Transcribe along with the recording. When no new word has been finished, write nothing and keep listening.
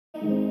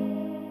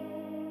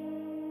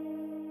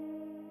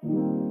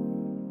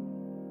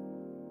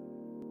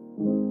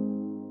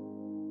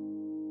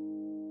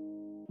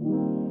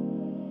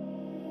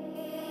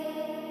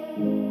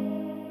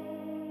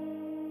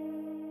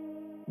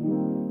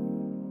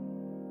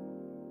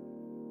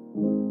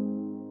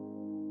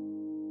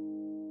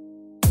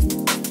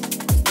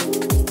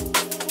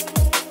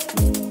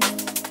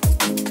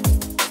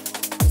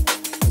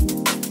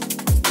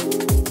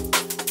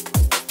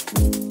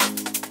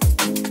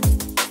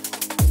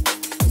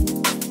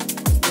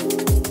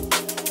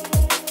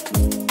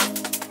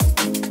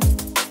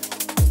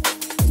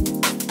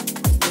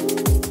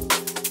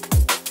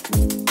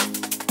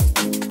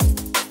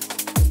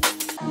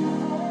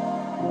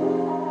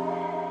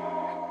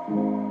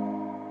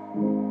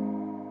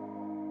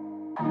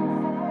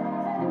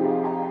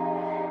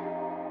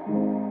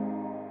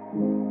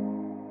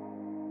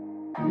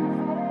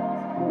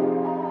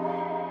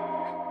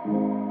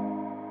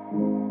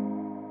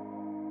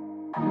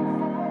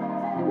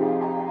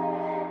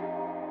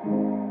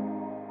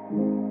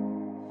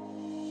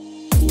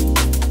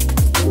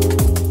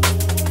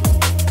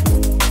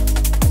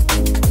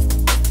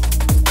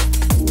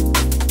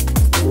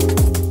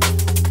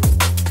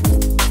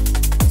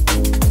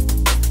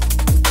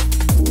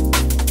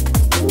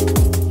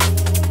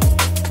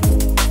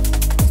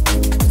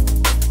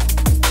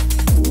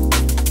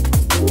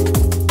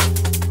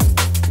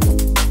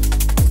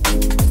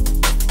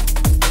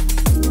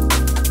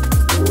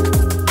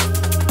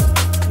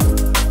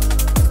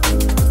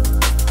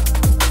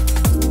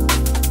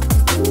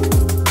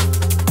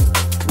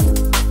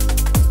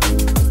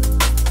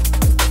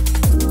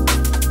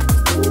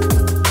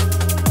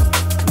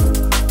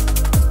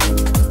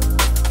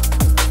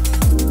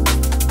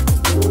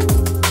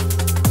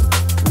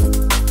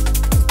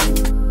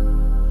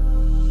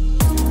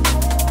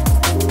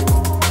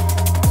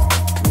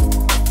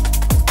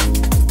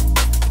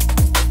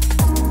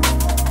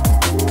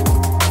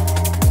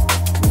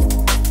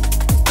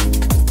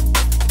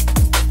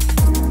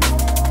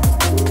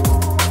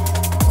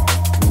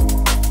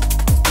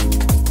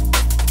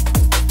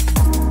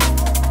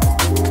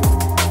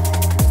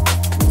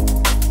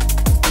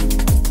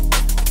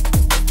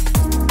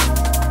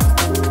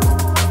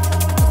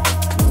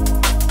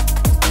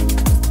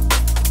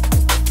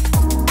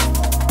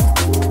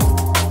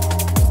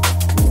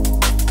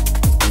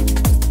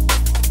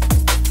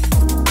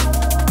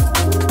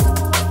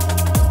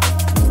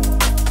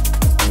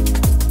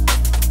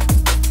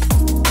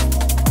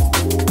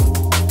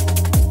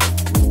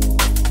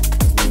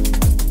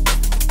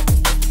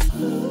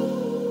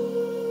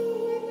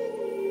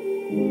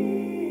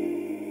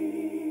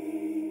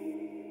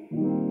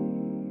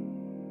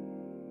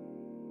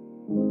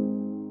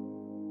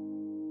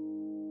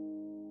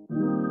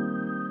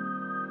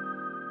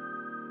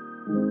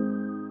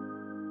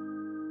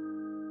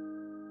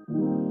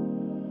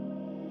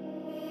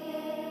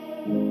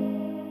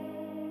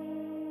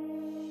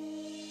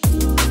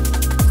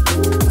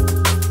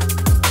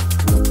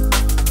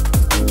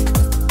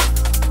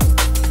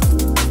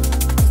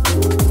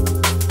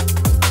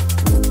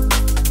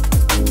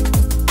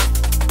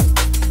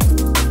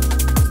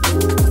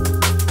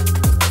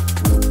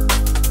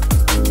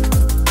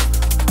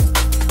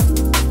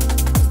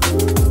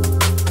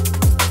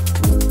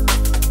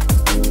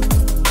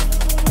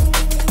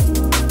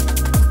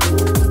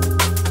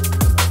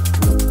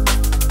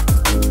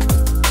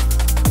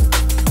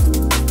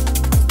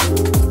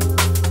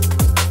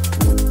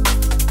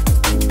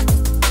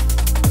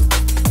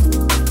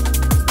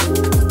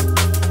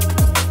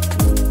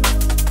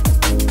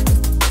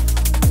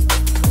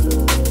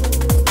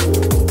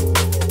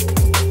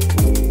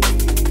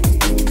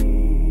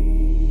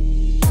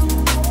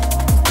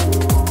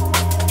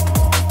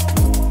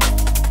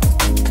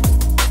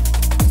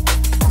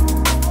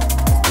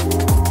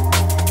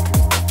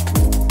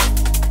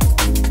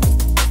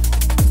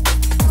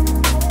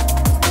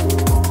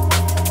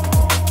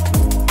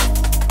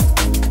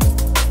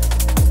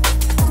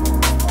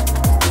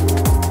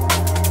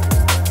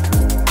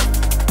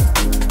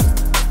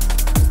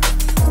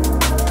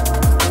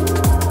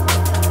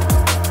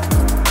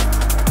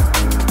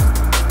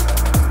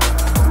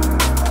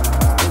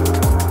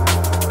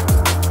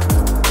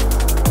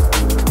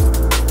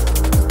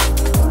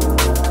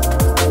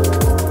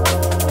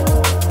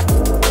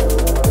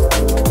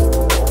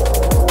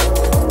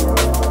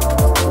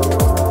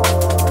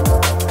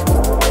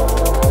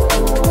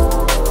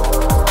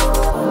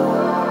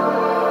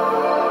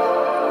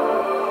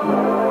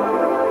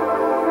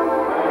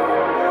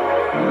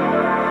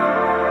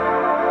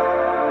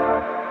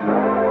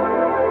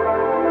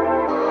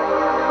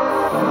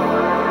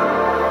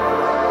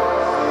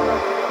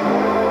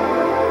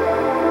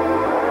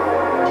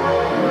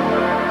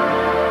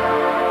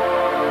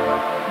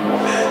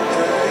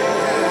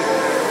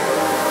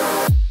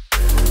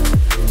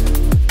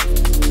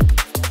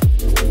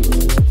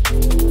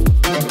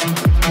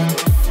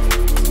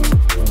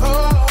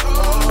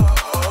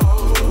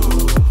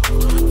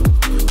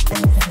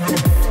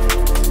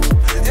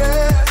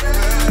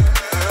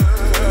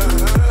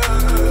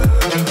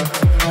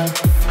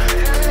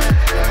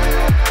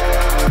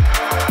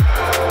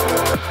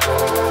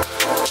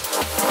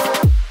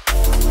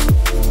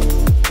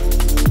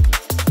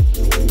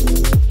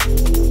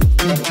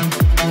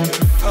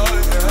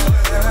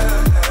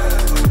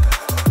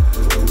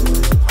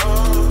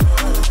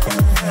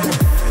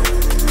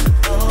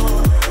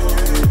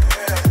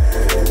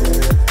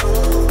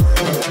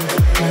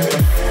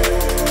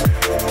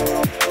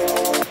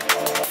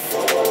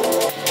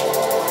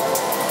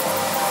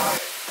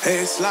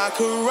like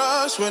a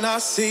rush when I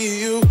see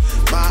you.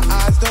 My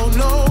eyes don't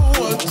know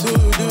what to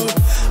do.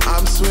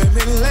 I'm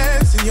swimming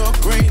less in your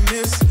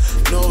greatness.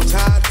 No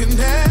tide can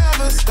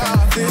ever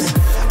stop this.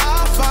 I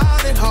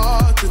find it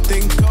hard to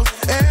think of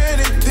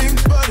anything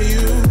but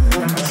you.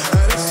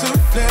 And as soon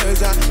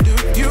as I do,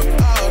 you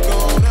are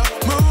gonna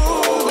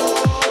move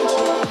on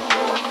to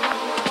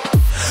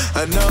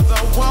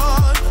another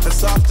one, a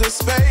softer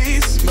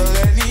space,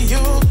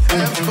 millennial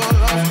and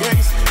full of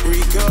grace.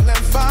 Regal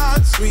and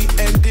fine, sweet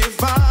and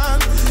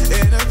divine,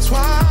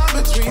 intertwined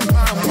between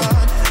my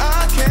mind.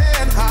 I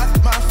can't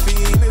hide my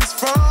feelings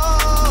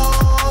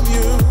from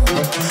you,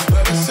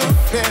 but as soon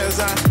as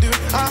I do,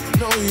 I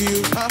know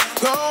you are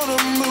gonna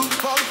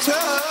move on to.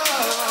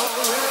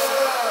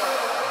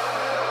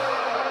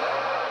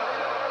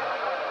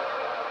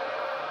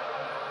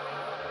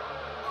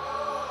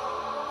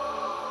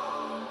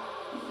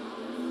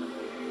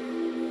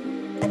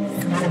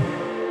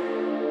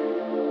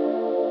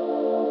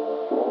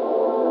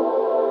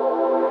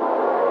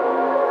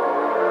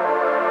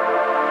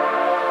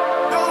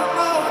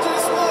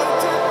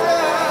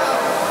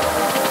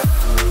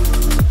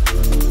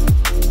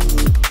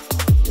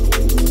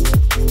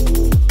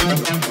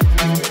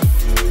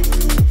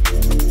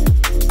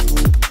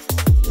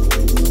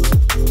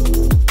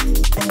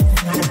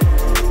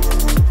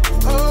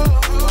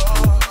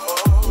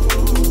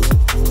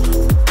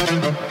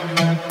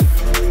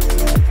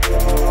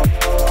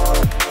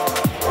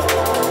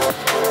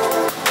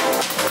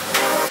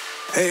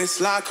 It's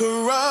like a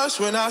rush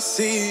when I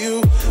see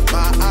you.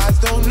 My eyes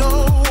don't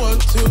know what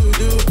to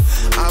do.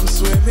 I'm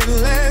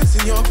swimming less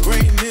in your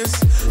greatness.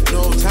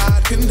 No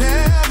tide can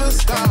ever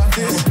stop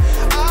this.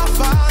 I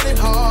find it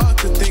hard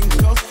to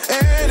think of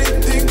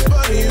anything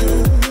but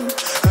you.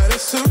 And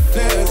as soon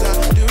as I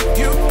do,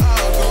 you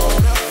are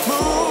gonna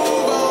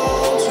move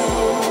on to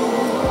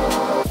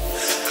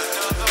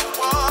another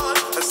one,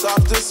 a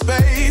softer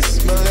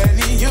space,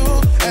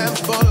 millennial and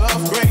full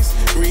of grace.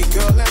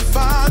 Regal and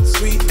fine,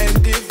 sweet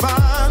and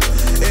divine,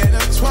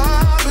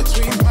 intertwined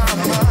between my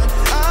mind.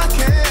 I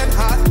can't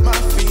hide my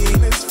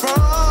feelings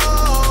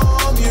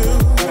from you,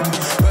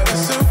 but as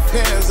soon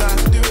as I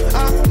do, I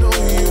know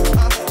you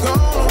are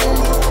gonna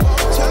move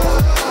on to.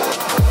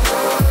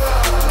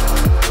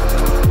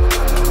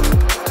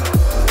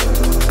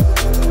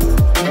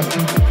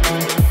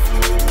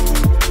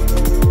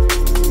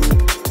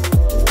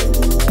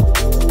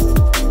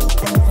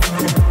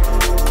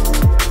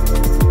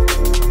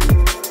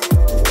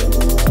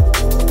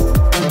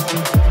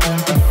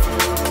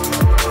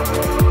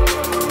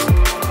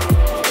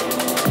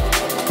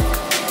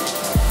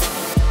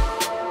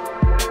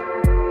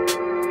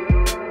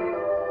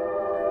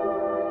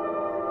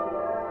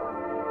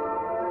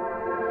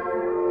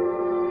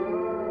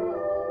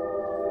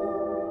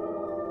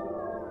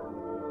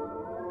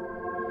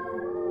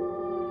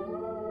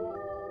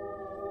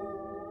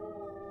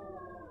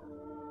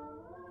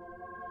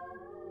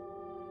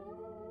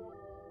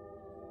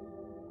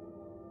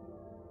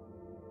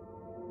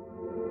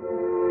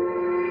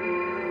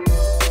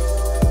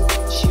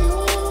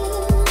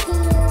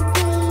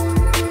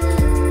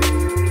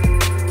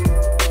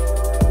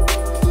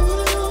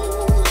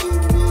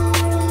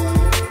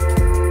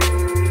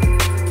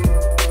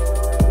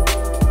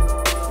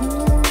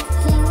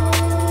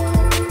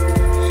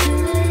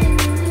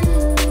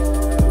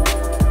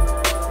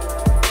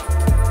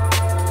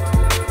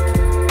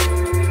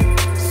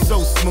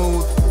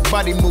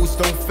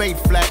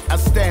 Flat, I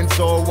stand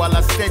tall while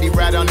I steady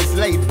ride on this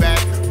laid back.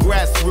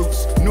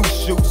 Grassroots, new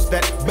shoots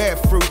that bear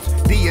fruit.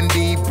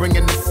 D&D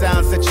bringing the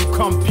sounds that you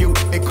compute.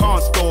 It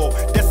can't store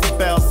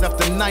decibels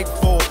after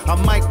nightfall. I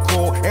might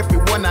call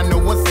everyone I know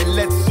once they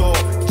let soar.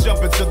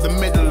 Jump into the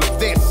middle of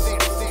this.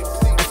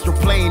 Astral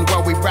plane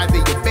while we ride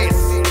the abyss.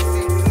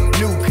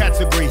 New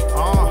category,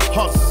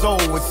 hot soul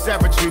with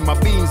savagery. My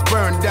beams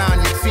burn down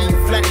your team,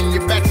 flatten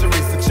your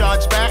batteries. The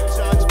charge back,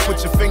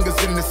 put your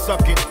fingers in the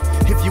socket.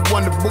 If you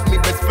wanna book me,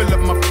 best fill up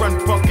my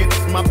front pockets.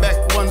 My back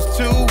ones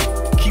too,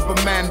 keep a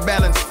man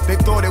balanced. They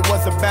thought it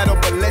was a battle,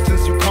 but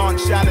legends you can't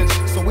challenge.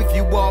 So if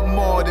you want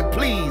more, then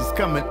please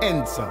come and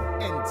enter.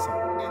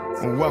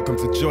 And welcome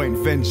to joint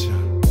venture.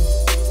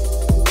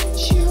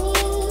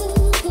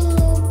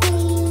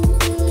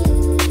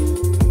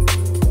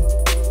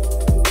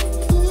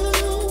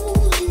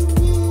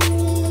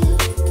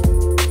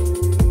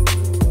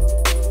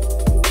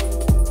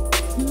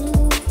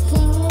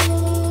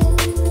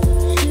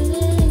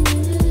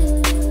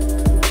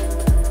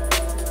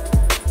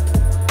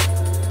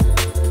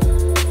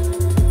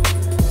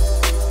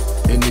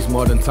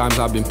 Times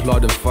I've been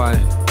plodding fine,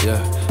 yeah.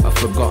 I've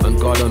forgotten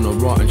God on a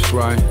rotten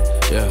shrine,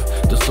 yeah.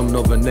 There's some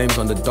other names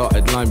on the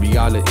dotted line.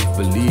 Reality,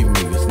 believe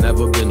me, it's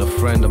never been a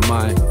friend of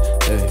mine,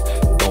 hey.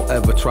 Don't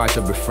ever try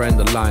to befriend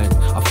the line.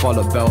 I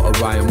follow Belt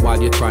Orion while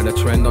you're trying to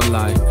trend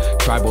online.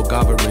 Tribal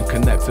gathering,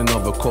 connecting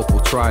over couple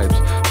tribes.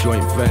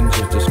 Joint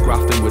venture, just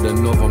grafting with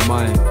another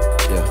mind,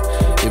 yeah.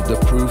 If the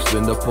proof's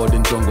in the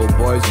pudding, jungle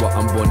boys what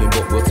I'm bunning,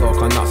 but we'll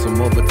talk on that some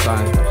other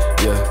time.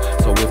 Yeah,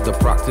 so if the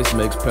practice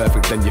makes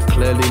perfect, then you're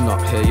clearly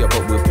not here, yeah,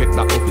 but we'll pick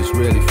that up, it's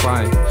really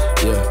fine.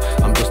 Yeah,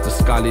 I'm just a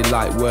scally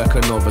light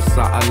worker, over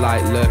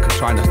satellite lurker,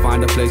 trying to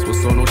find a place where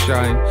sun will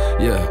shine.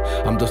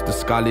 Yeah, I'm just a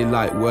scally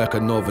light worker,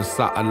 over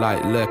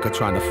satellite lurker,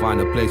 trying to find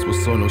a place where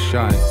sun will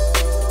shine.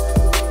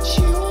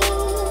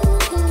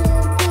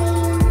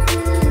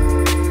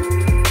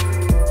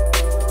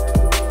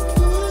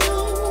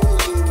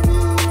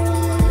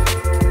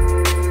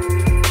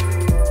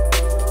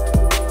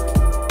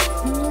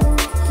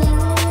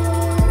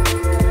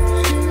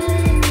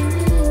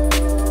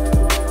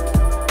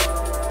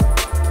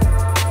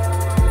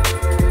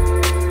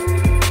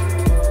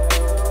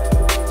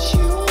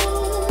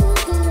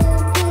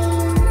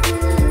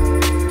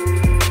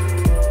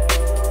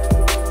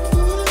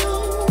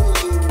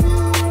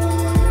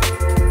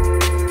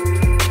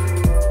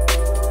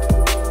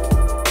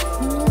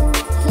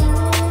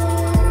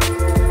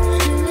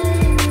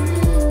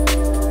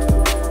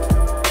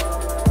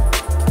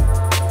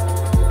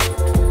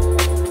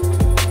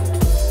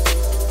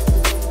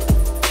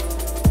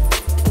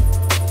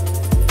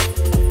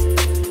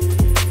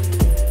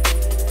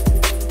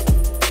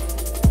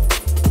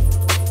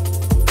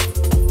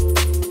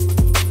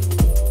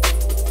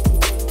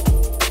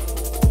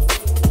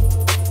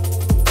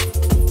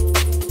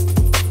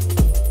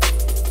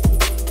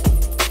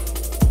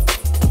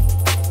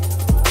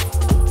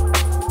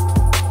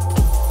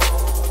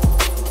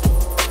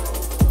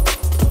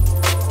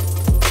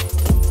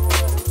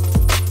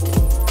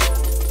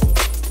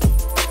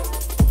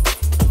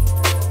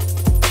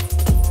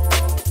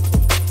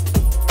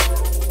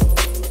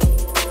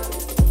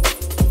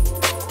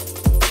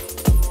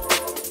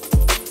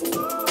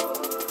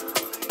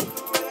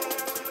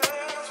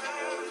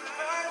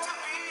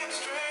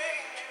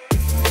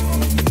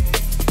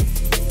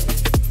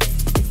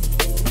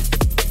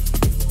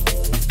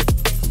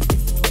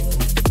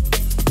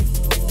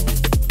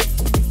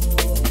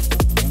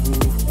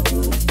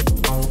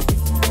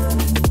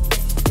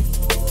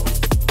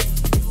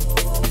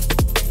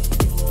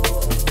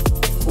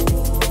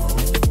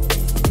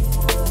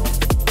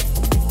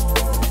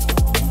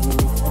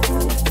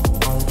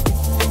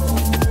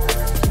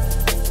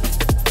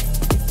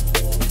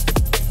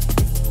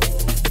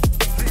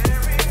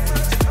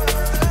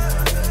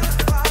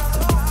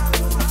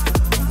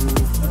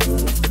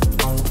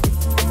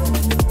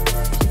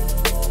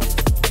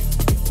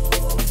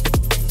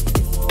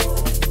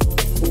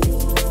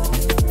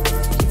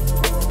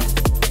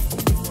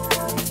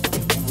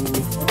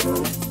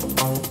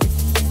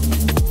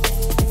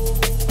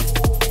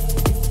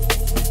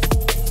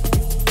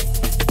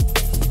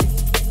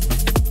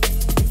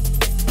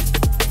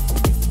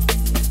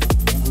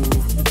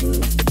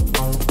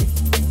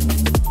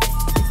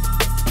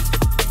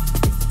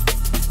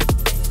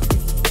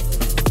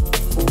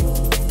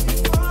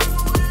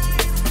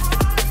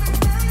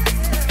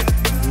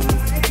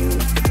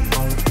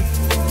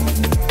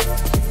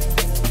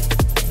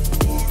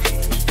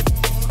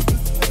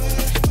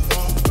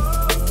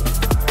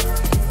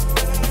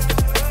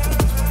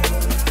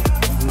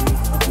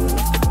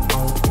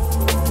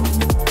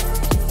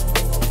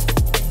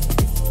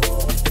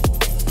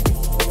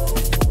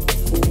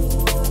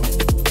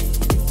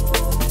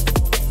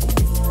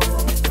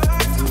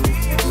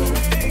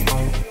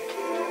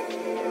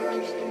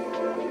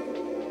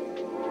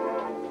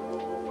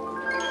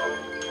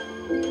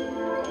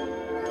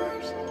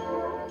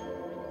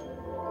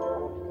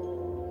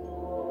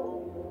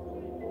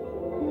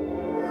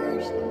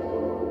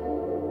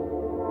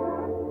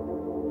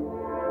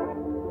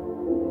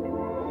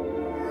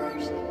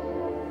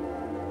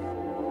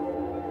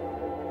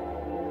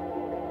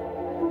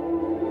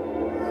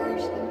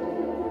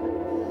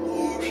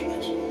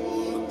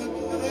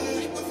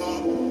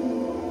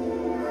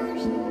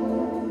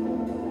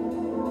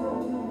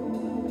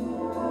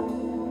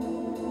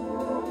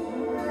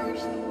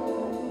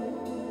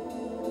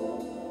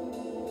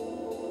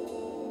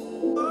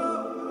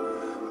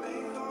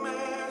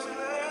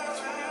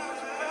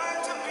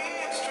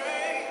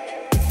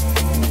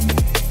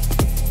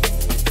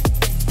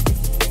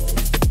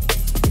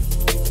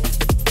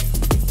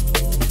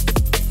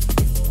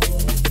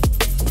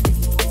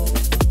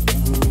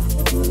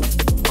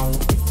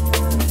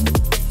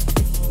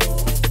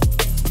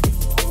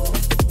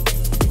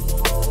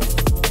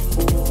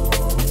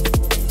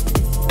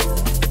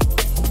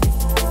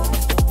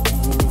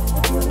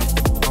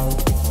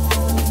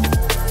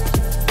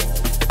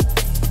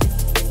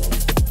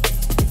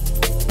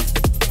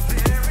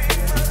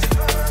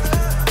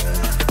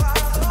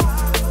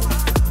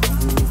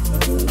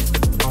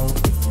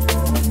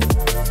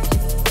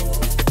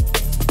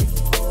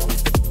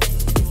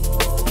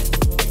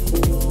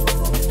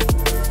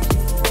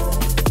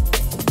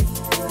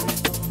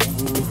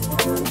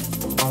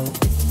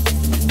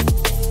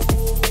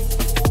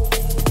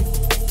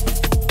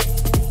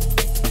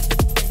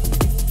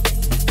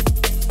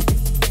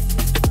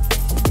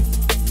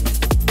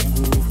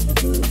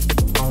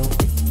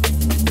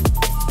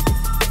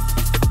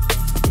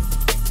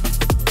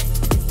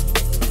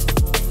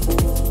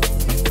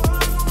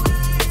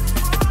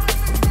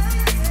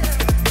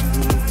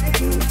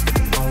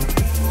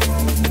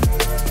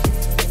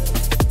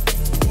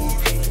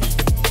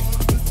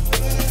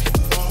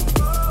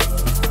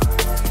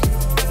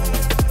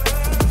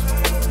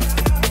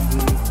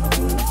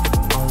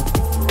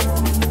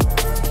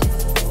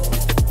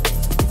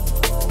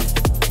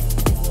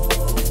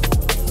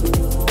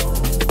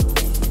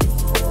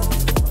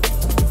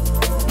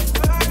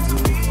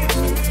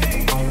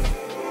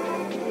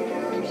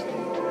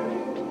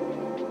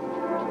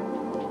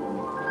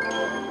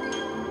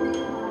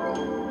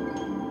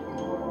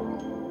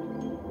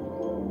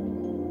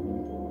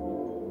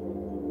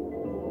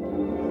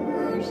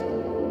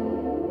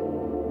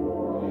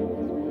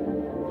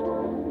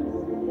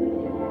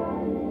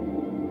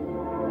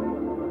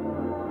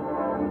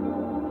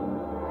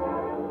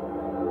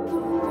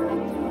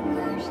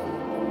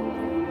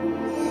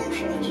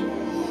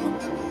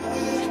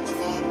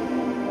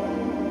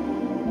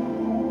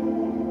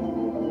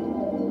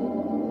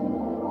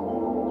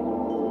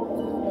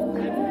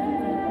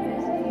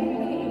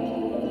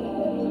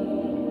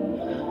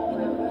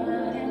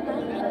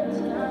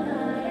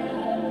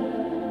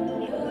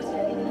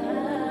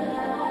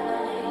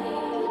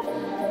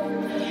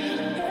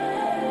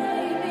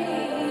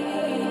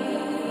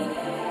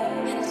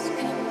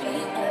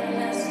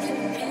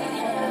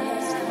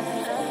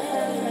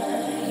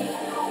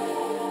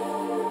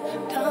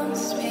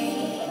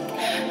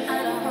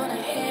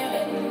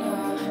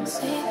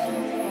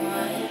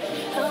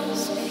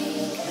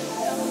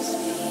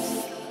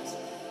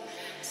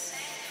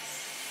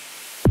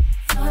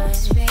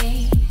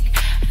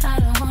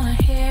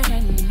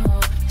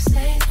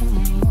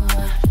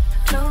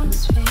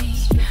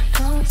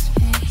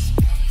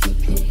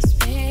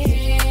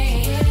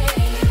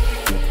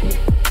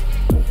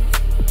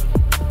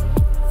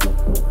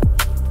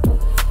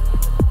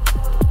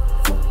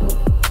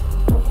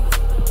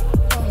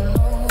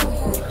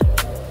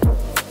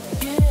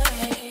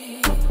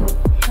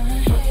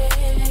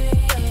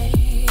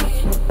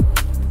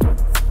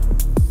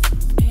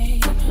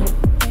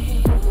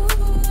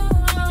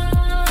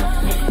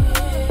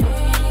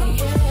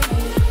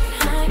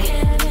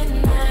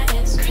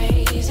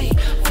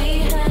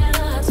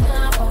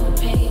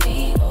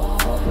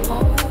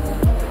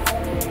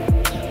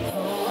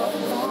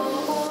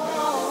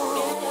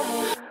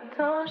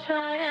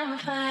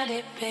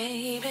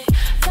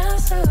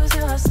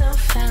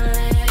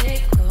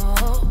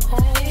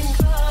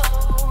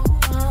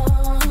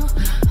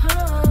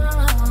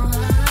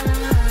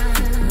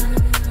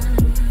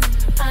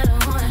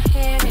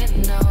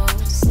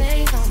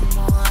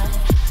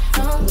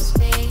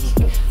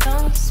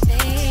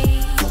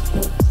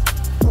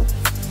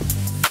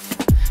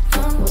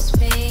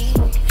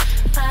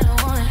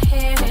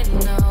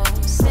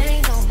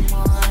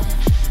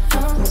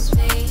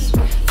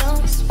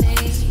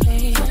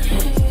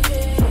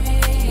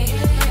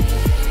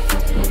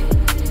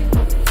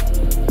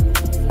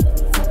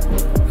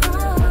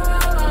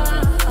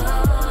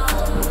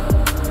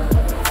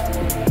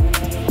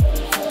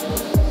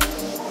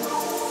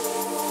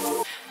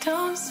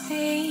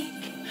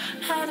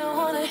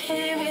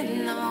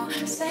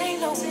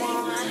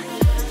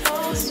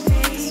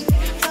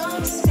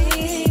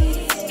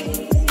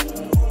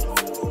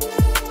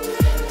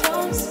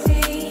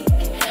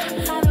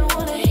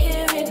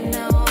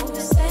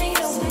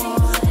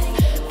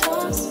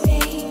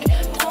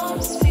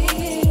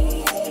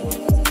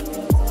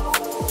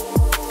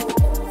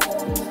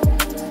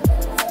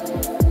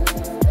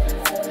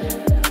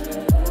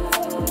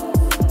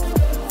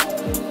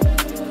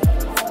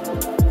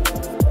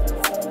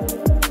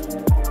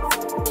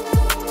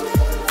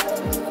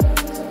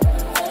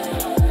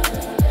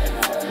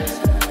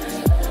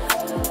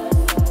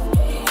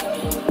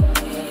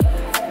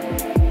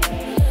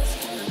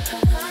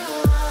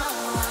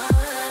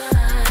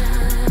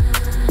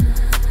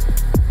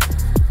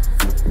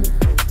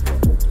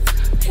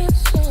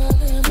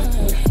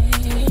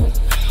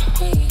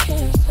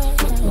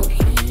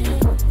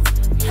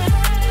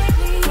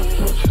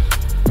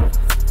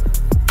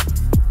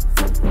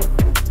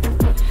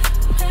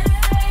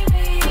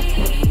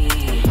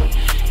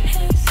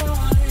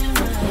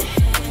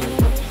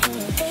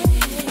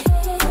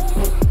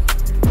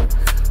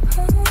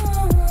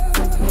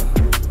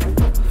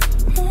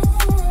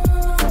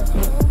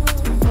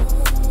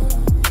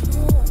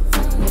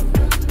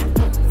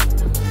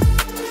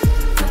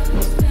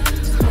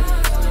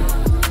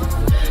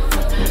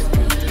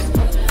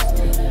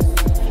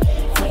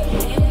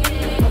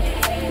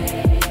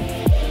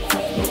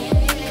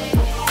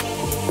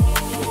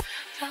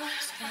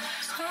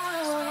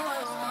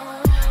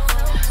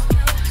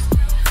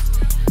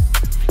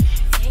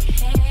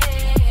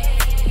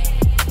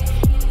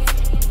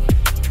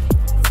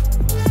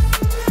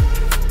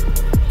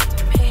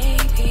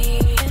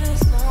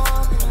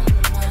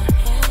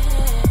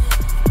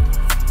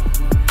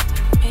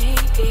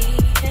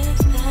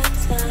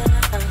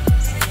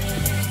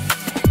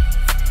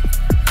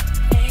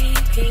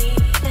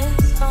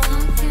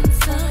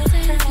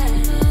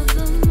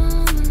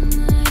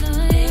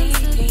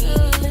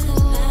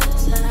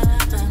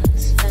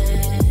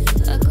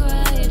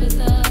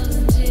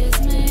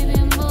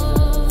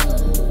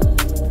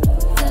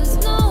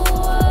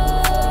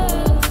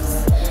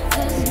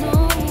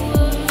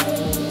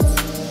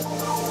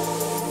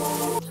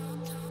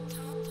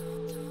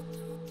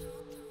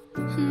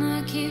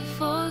 keep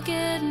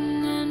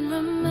forgetting and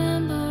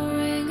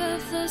remembering at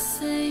the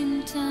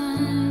same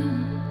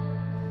time.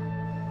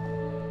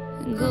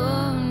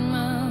 Going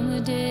round the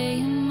day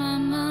in my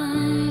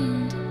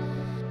mind.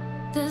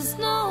 There's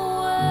no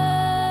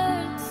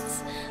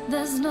words,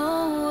 there's no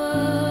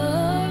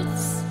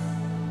words.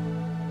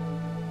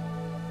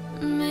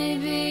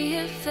 Maybe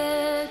if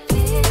there'd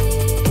be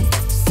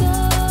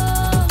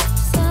some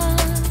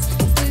signs,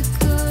 we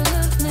could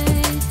have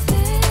made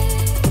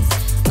things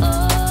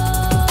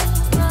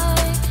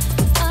alright.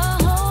 I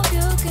hope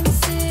you can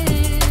see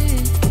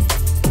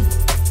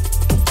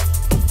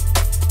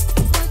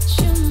what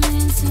you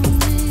mean to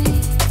me.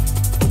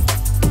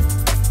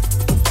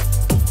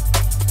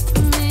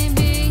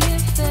 Maybe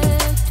if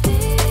there'd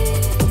be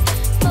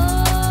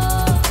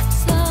more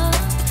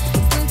time,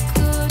 we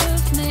could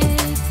have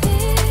made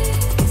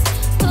things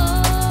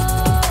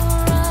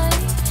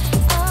alright.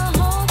 I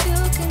hope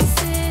you can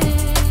see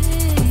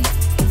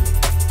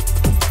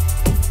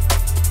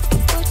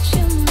what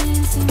you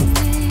mean to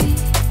me.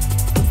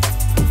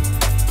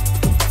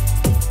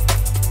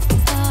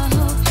 I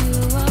hope you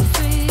are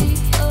free.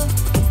 Oh,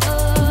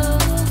 oh,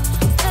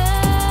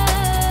 hey,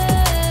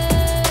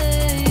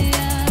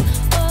 yeah.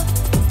 Oh,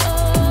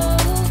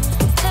 oh,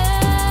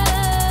 hey,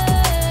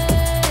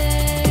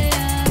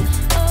 yeah.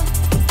 Oh,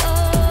 oh,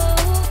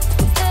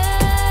 hey,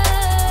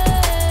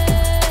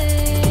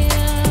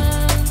 yeah.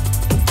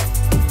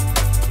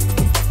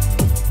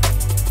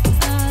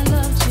 I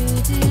loved you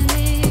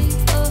dearly.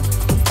 Oh,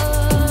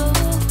 oh,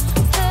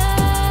 hey,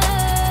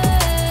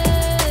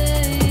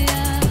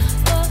 yeah.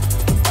 Oh,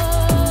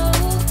 oh,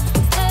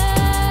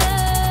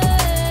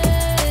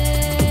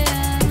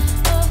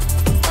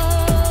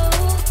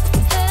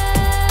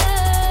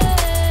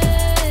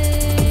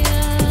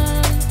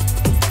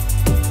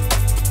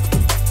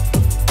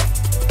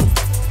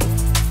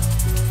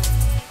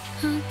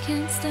 I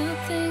can't stop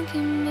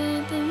thinking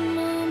about the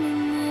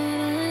moment that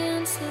I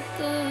answered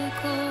the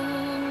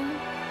call.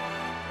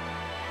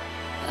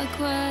 I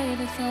cried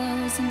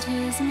 1,000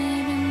 tears,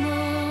 maybe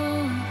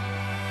more.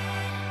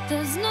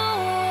 There's no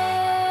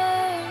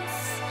words,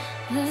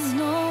 there's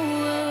no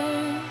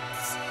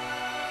words.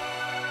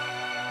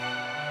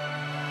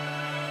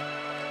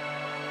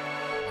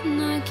 And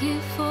I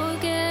keep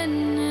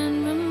forgetting and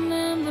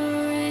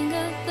remembering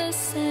at the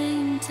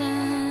same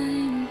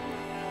time.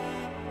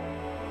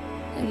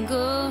 And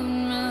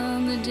going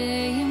round the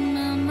day in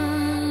my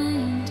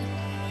mind.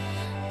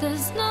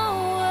 There's no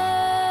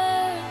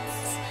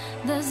words,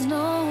 there's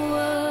no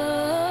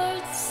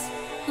words.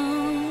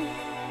 Oh.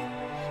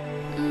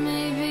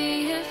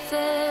 Maybe if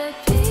there'd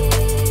be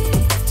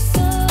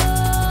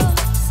some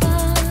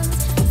signs,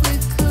 we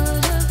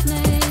could have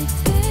made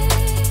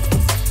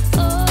things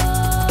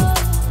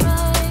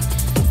alright.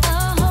 I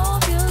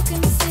hope you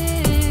can see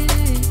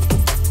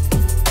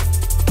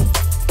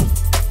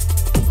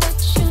what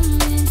you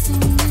mean to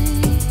me.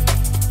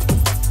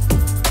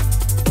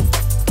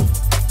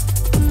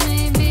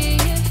 Maybe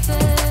if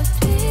there'd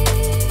be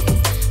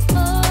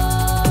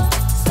more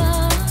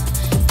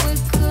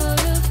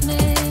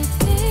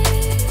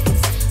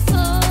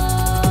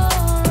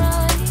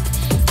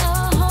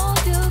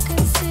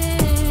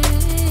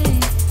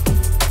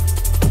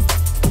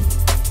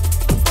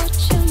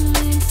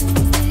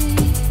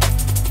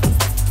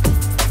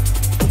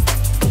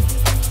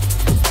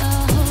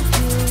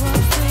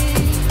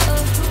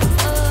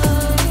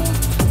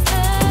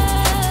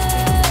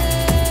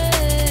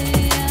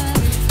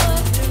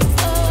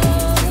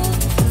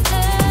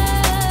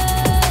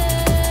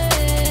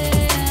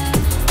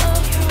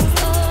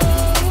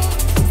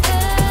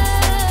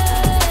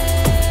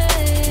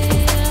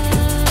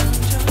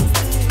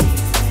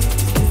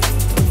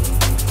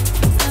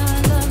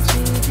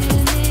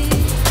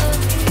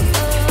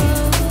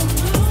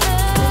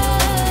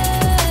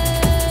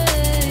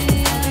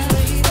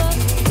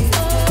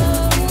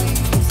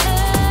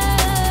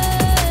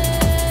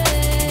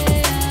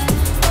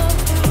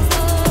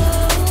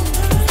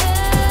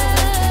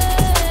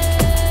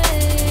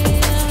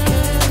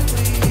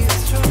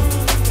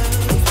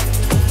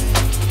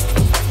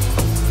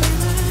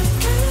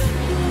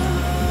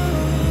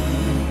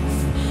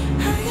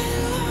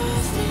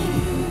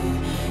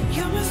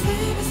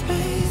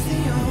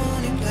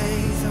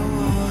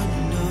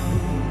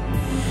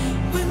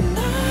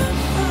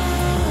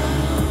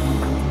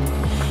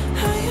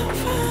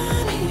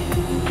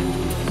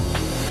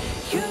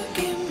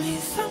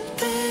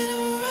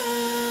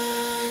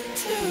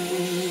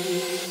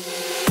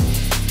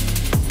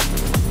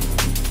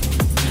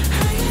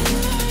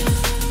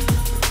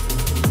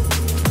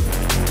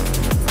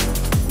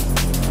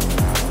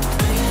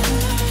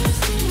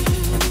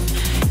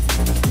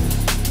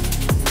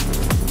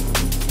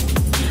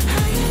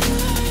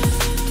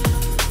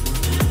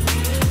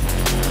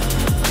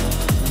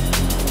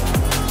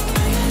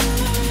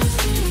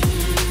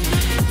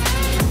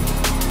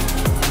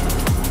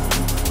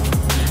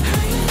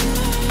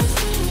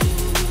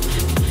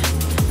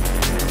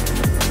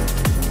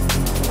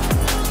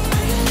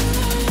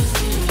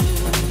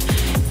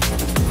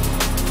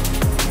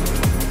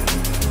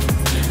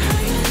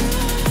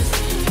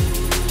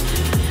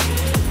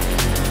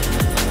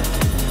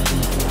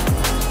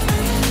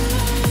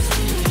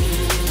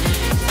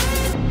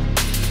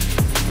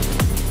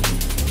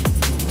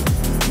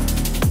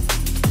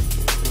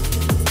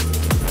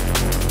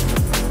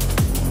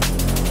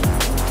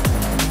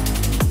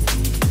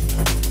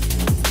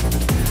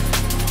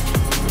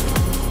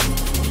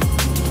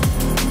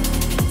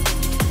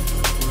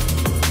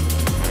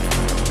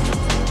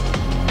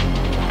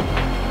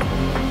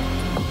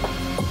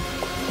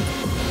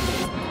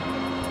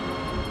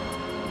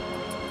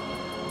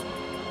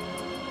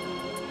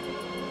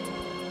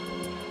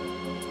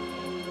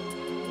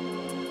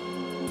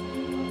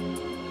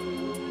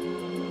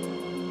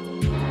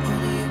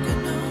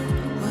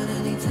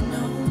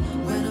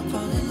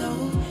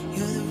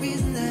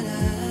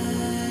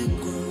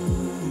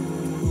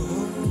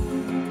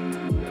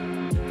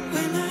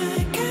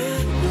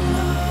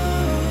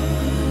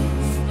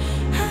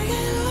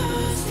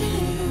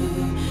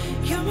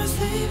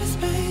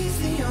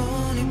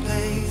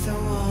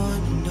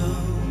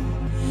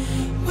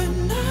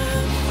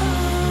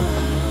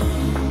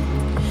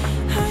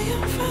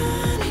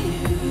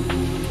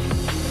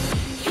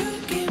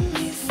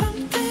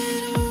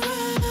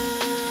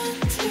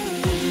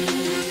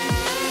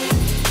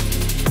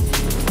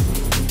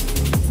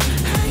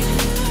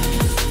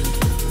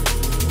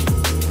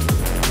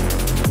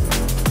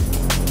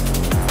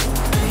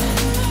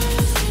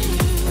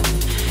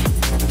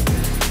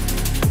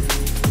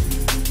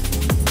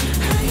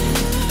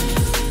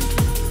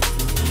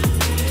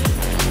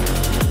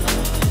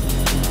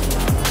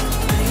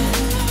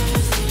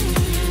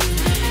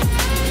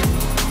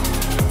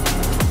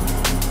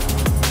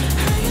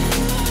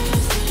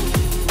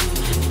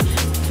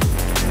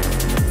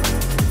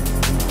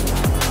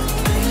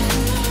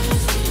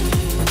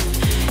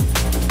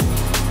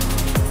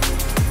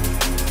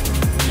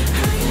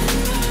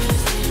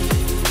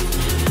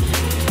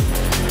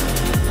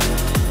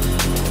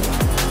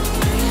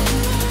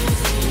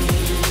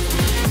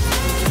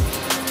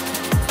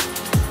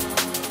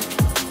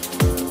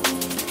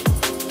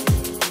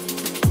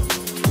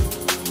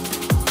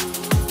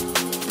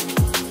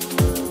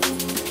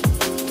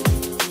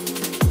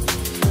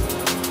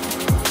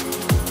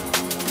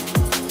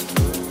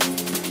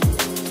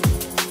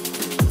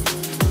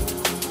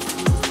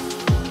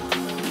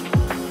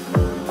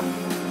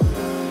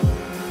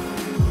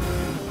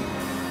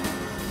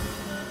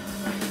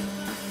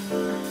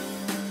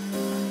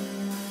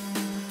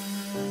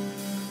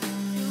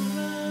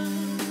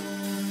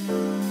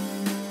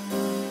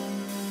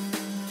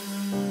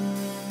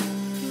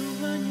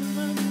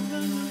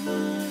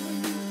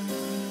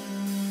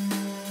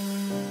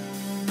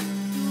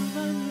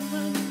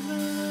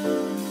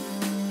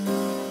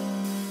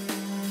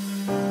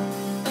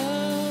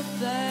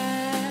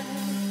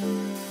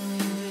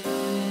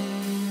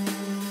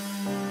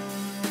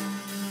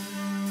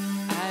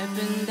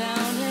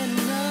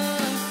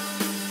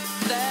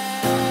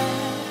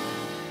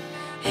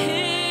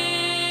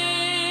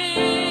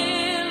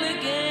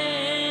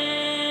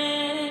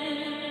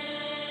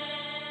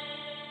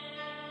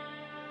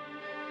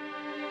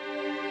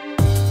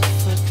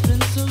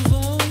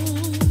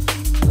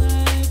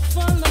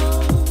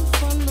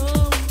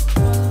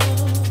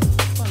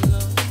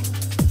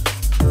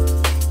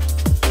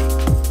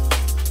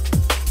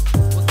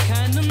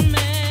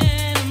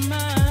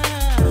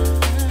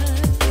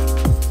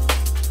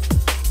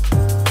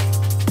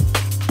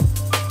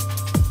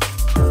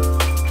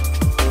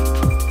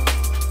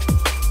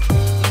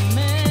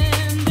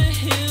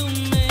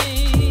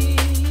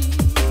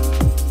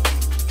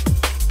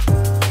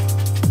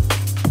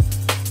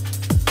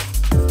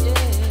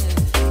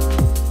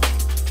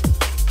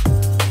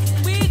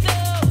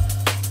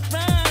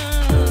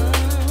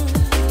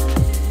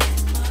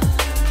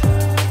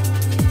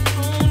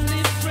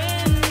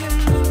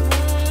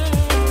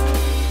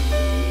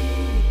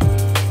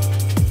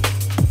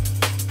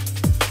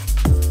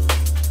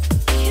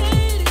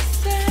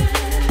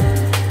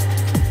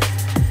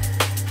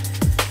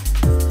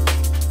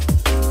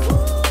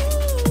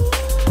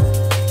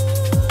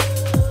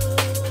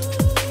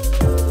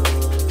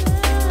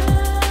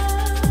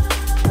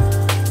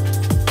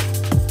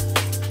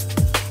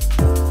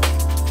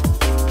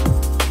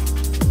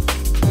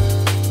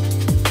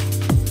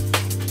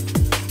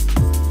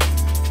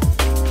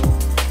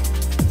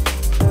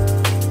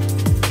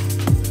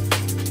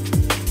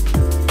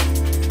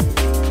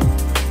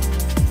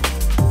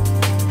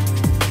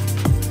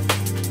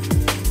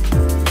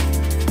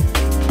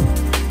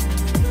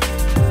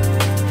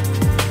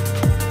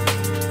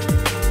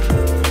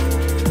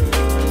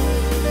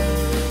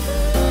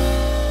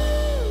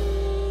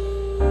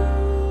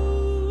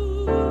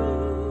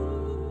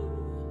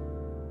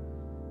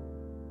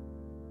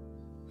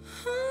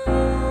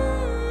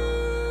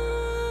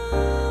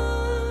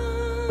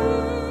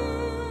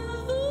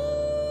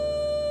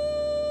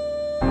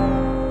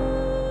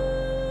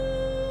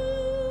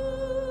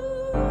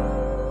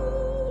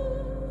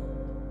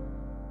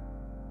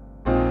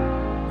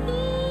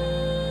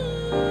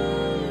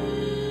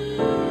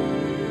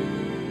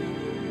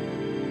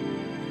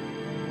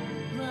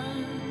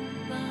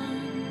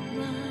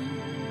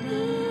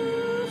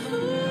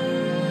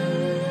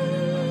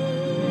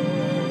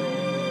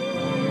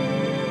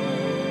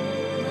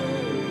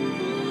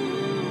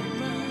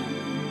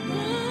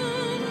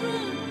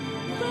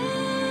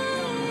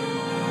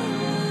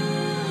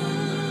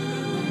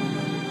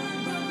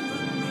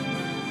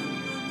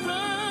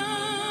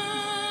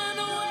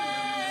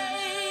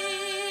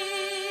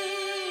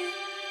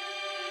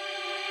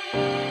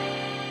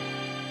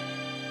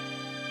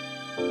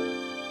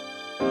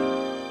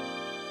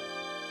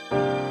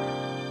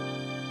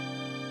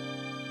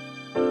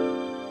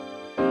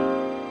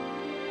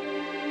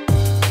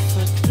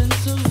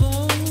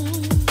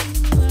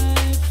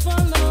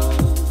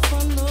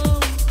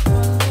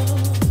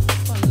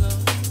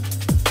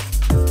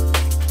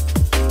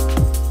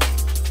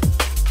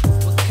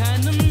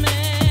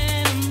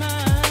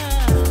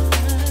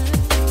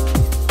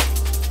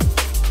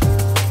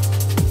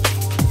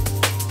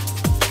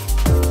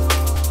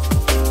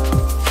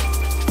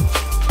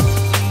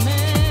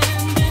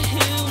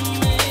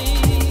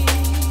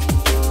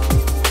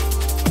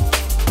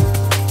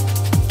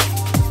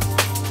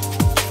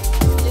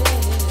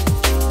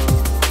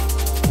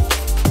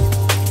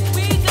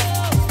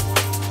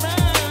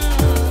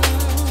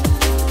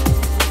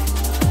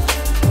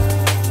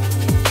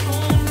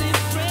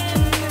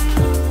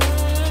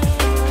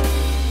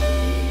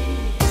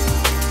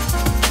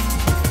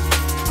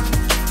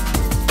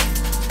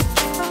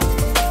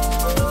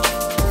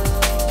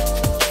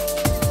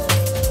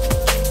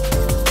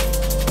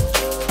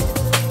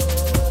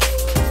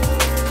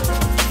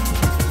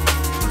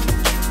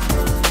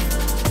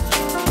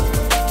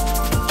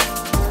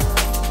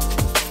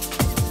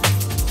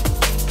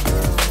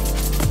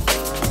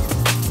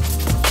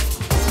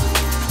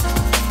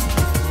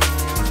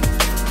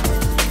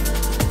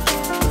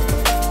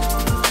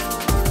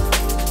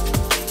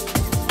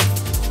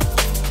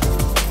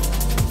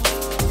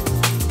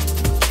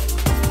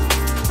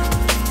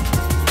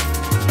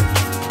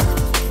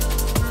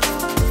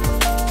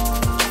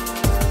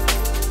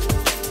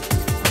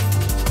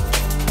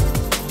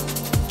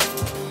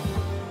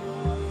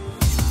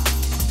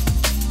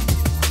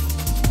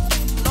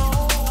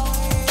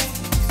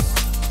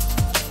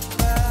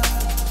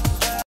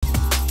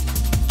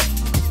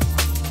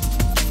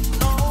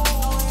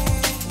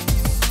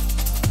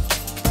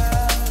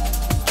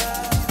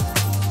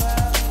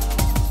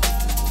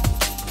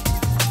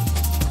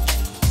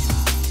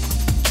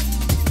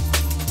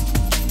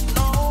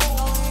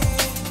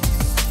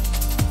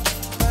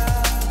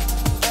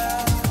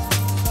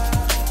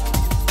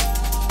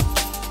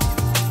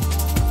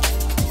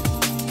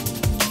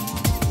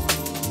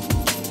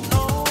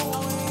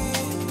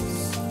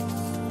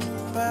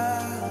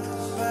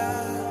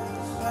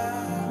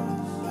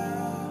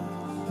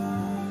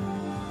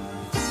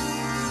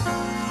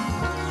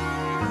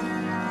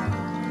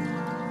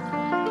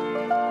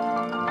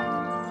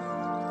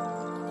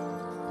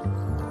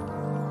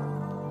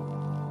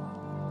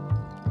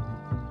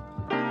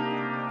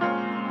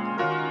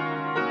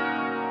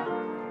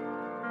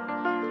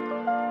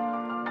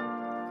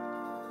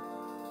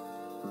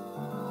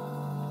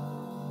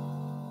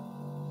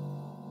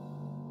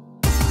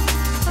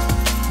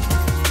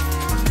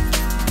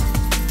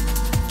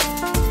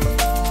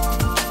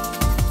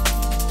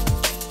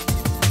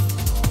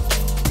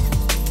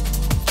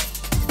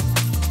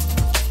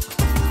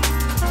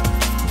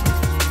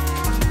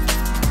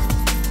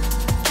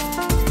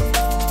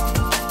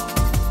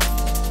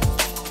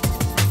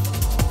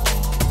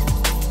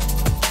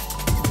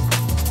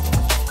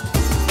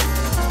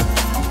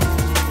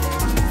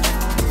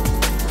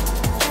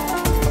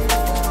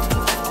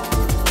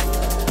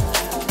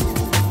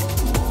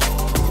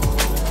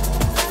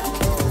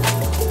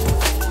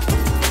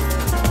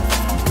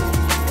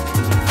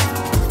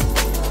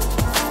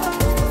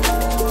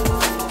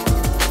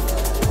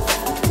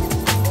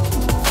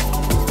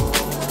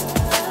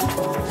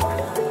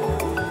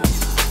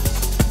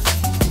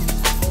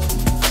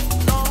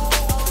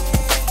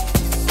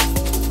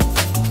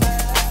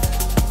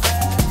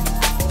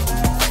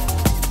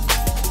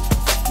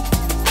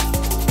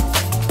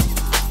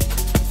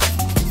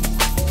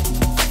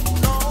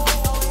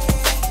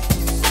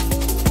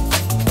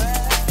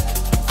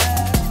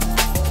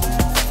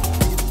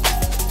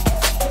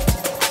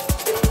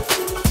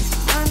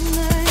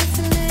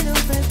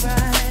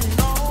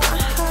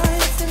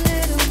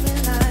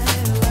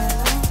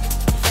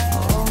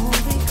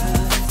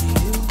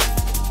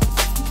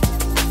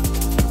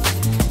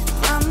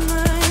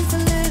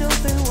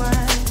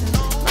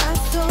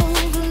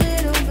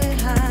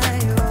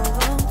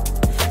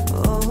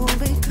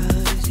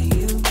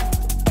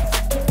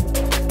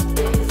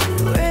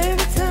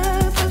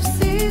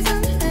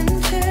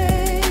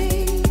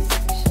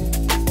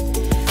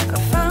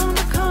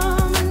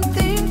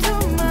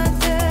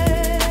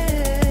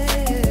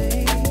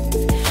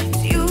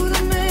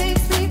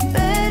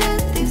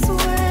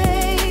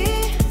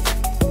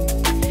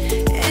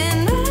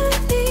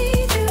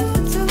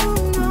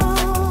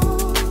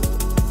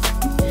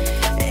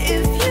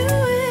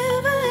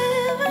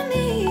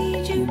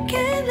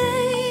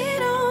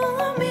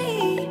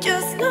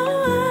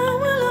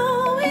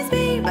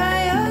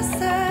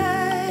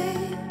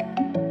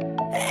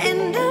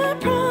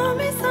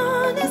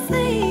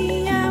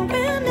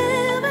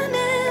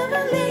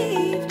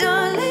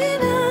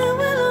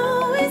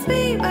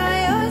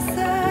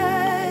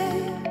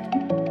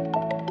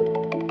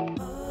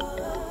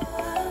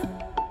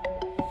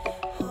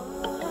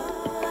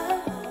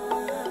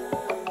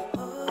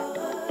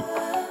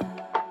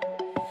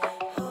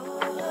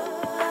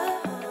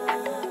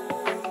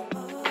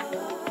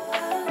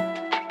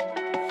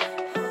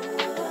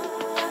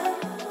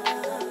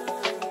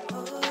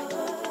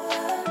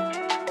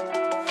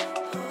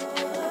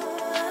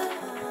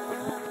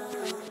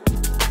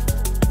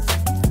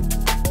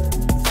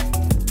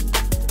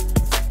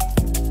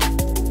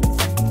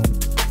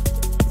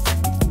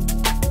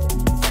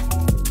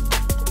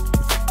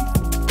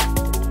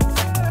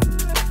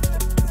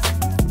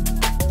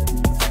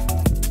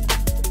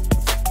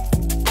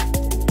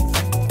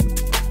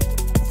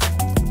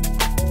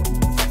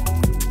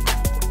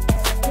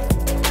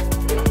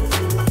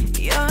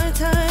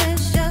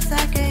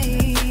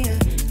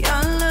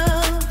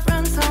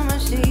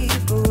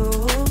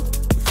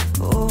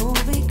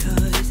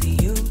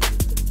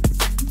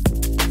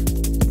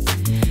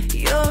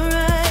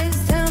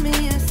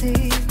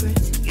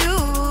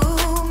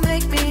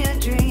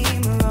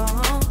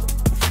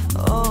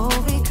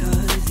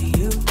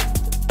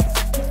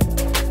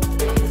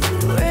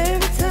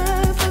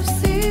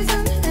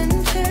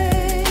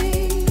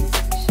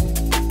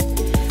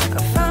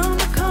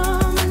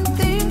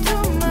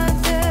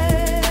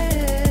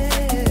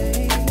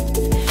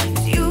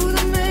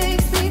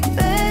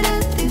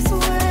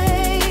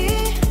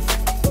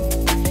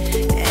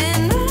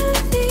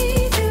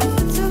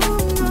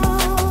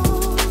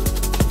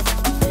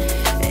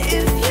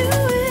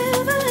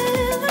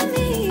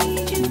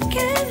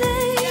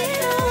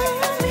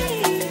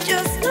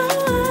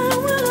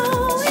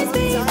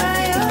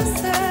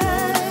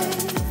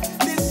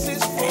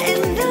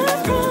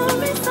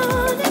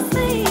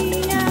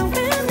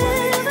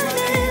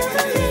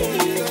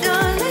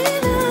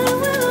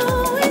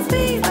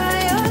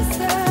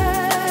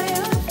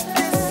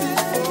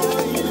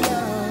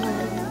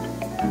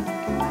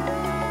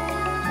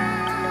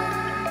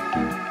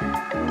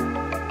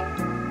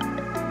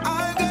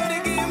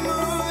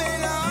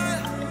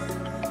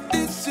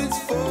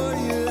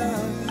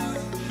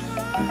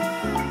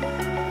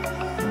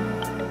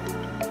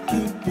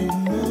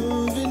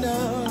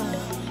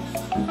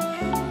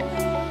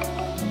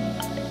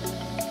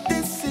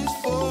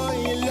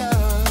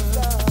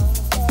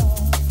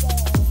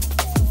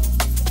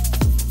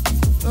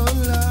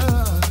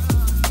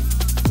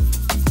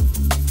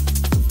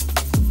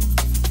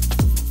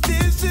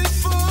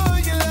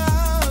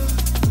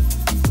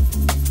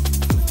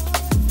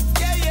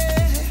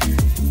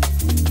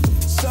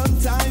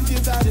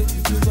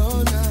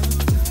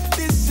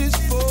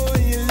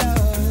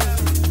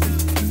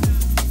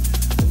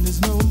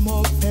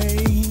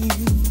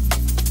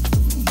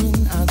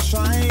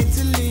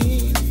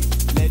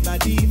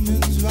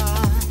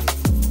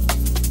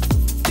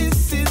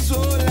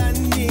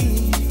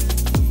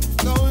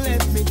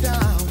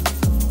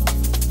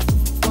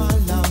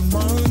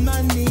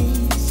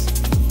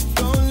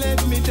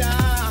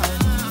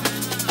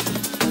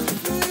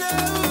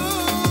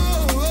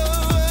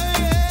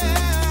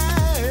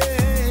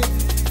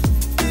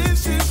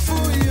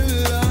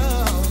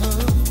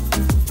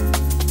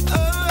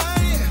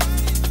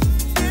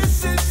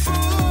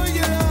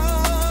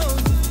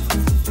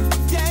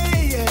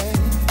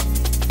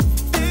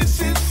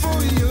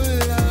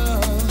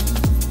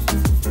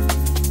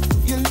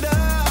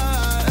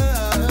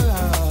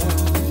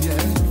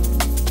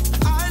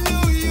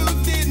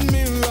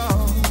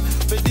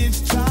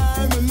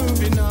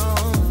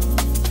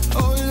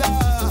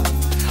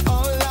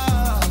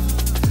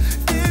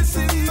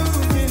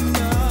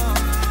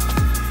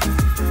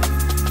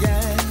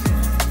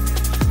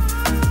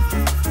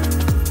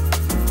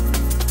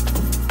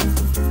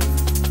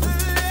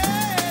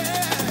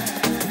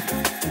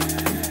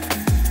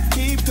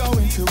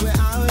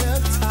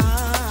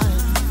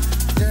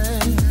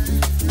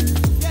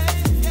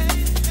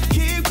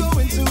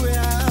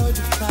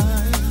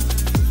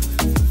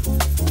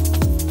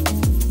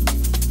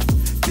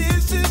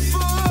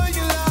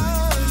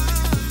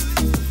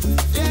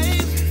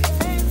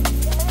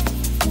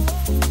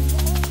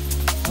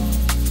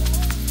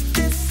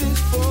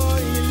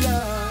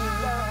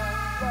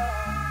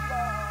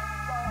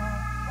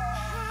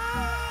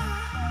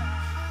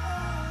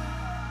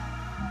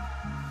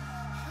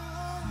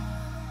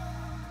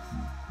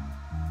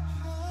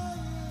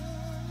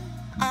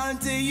I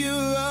did you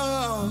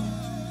wrong.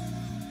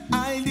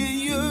 I did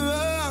you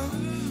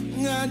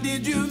wrong. I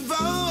did you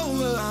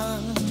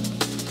wrong.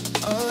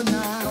 Oh,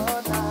 now.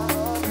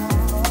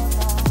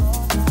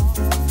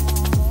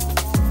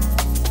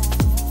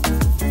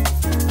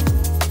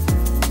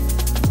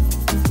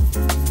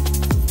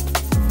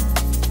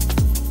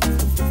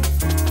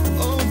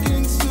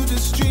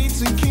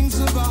 And kings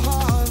of our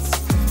hearts,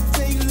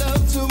 take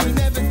love till we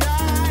never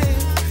die.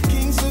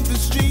 Kings of the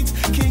streets,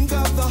 king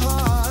of the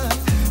heart,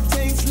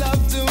 takes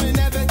love till we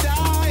never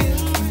die.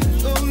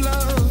 Oh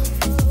love,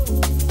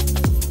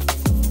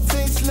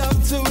 takes love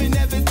till we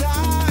never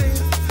die.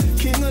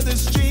 King of the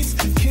streets,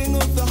 king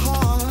of the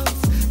heart,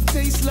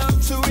 takes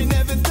love till we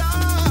never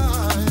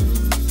die.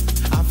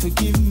 I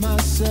forgive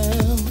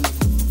myself,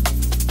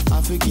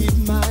 I forgive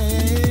my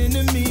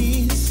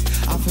enemies,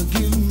 I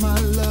forgive my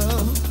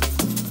love.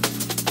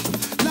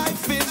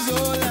 Life is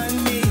all I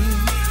need.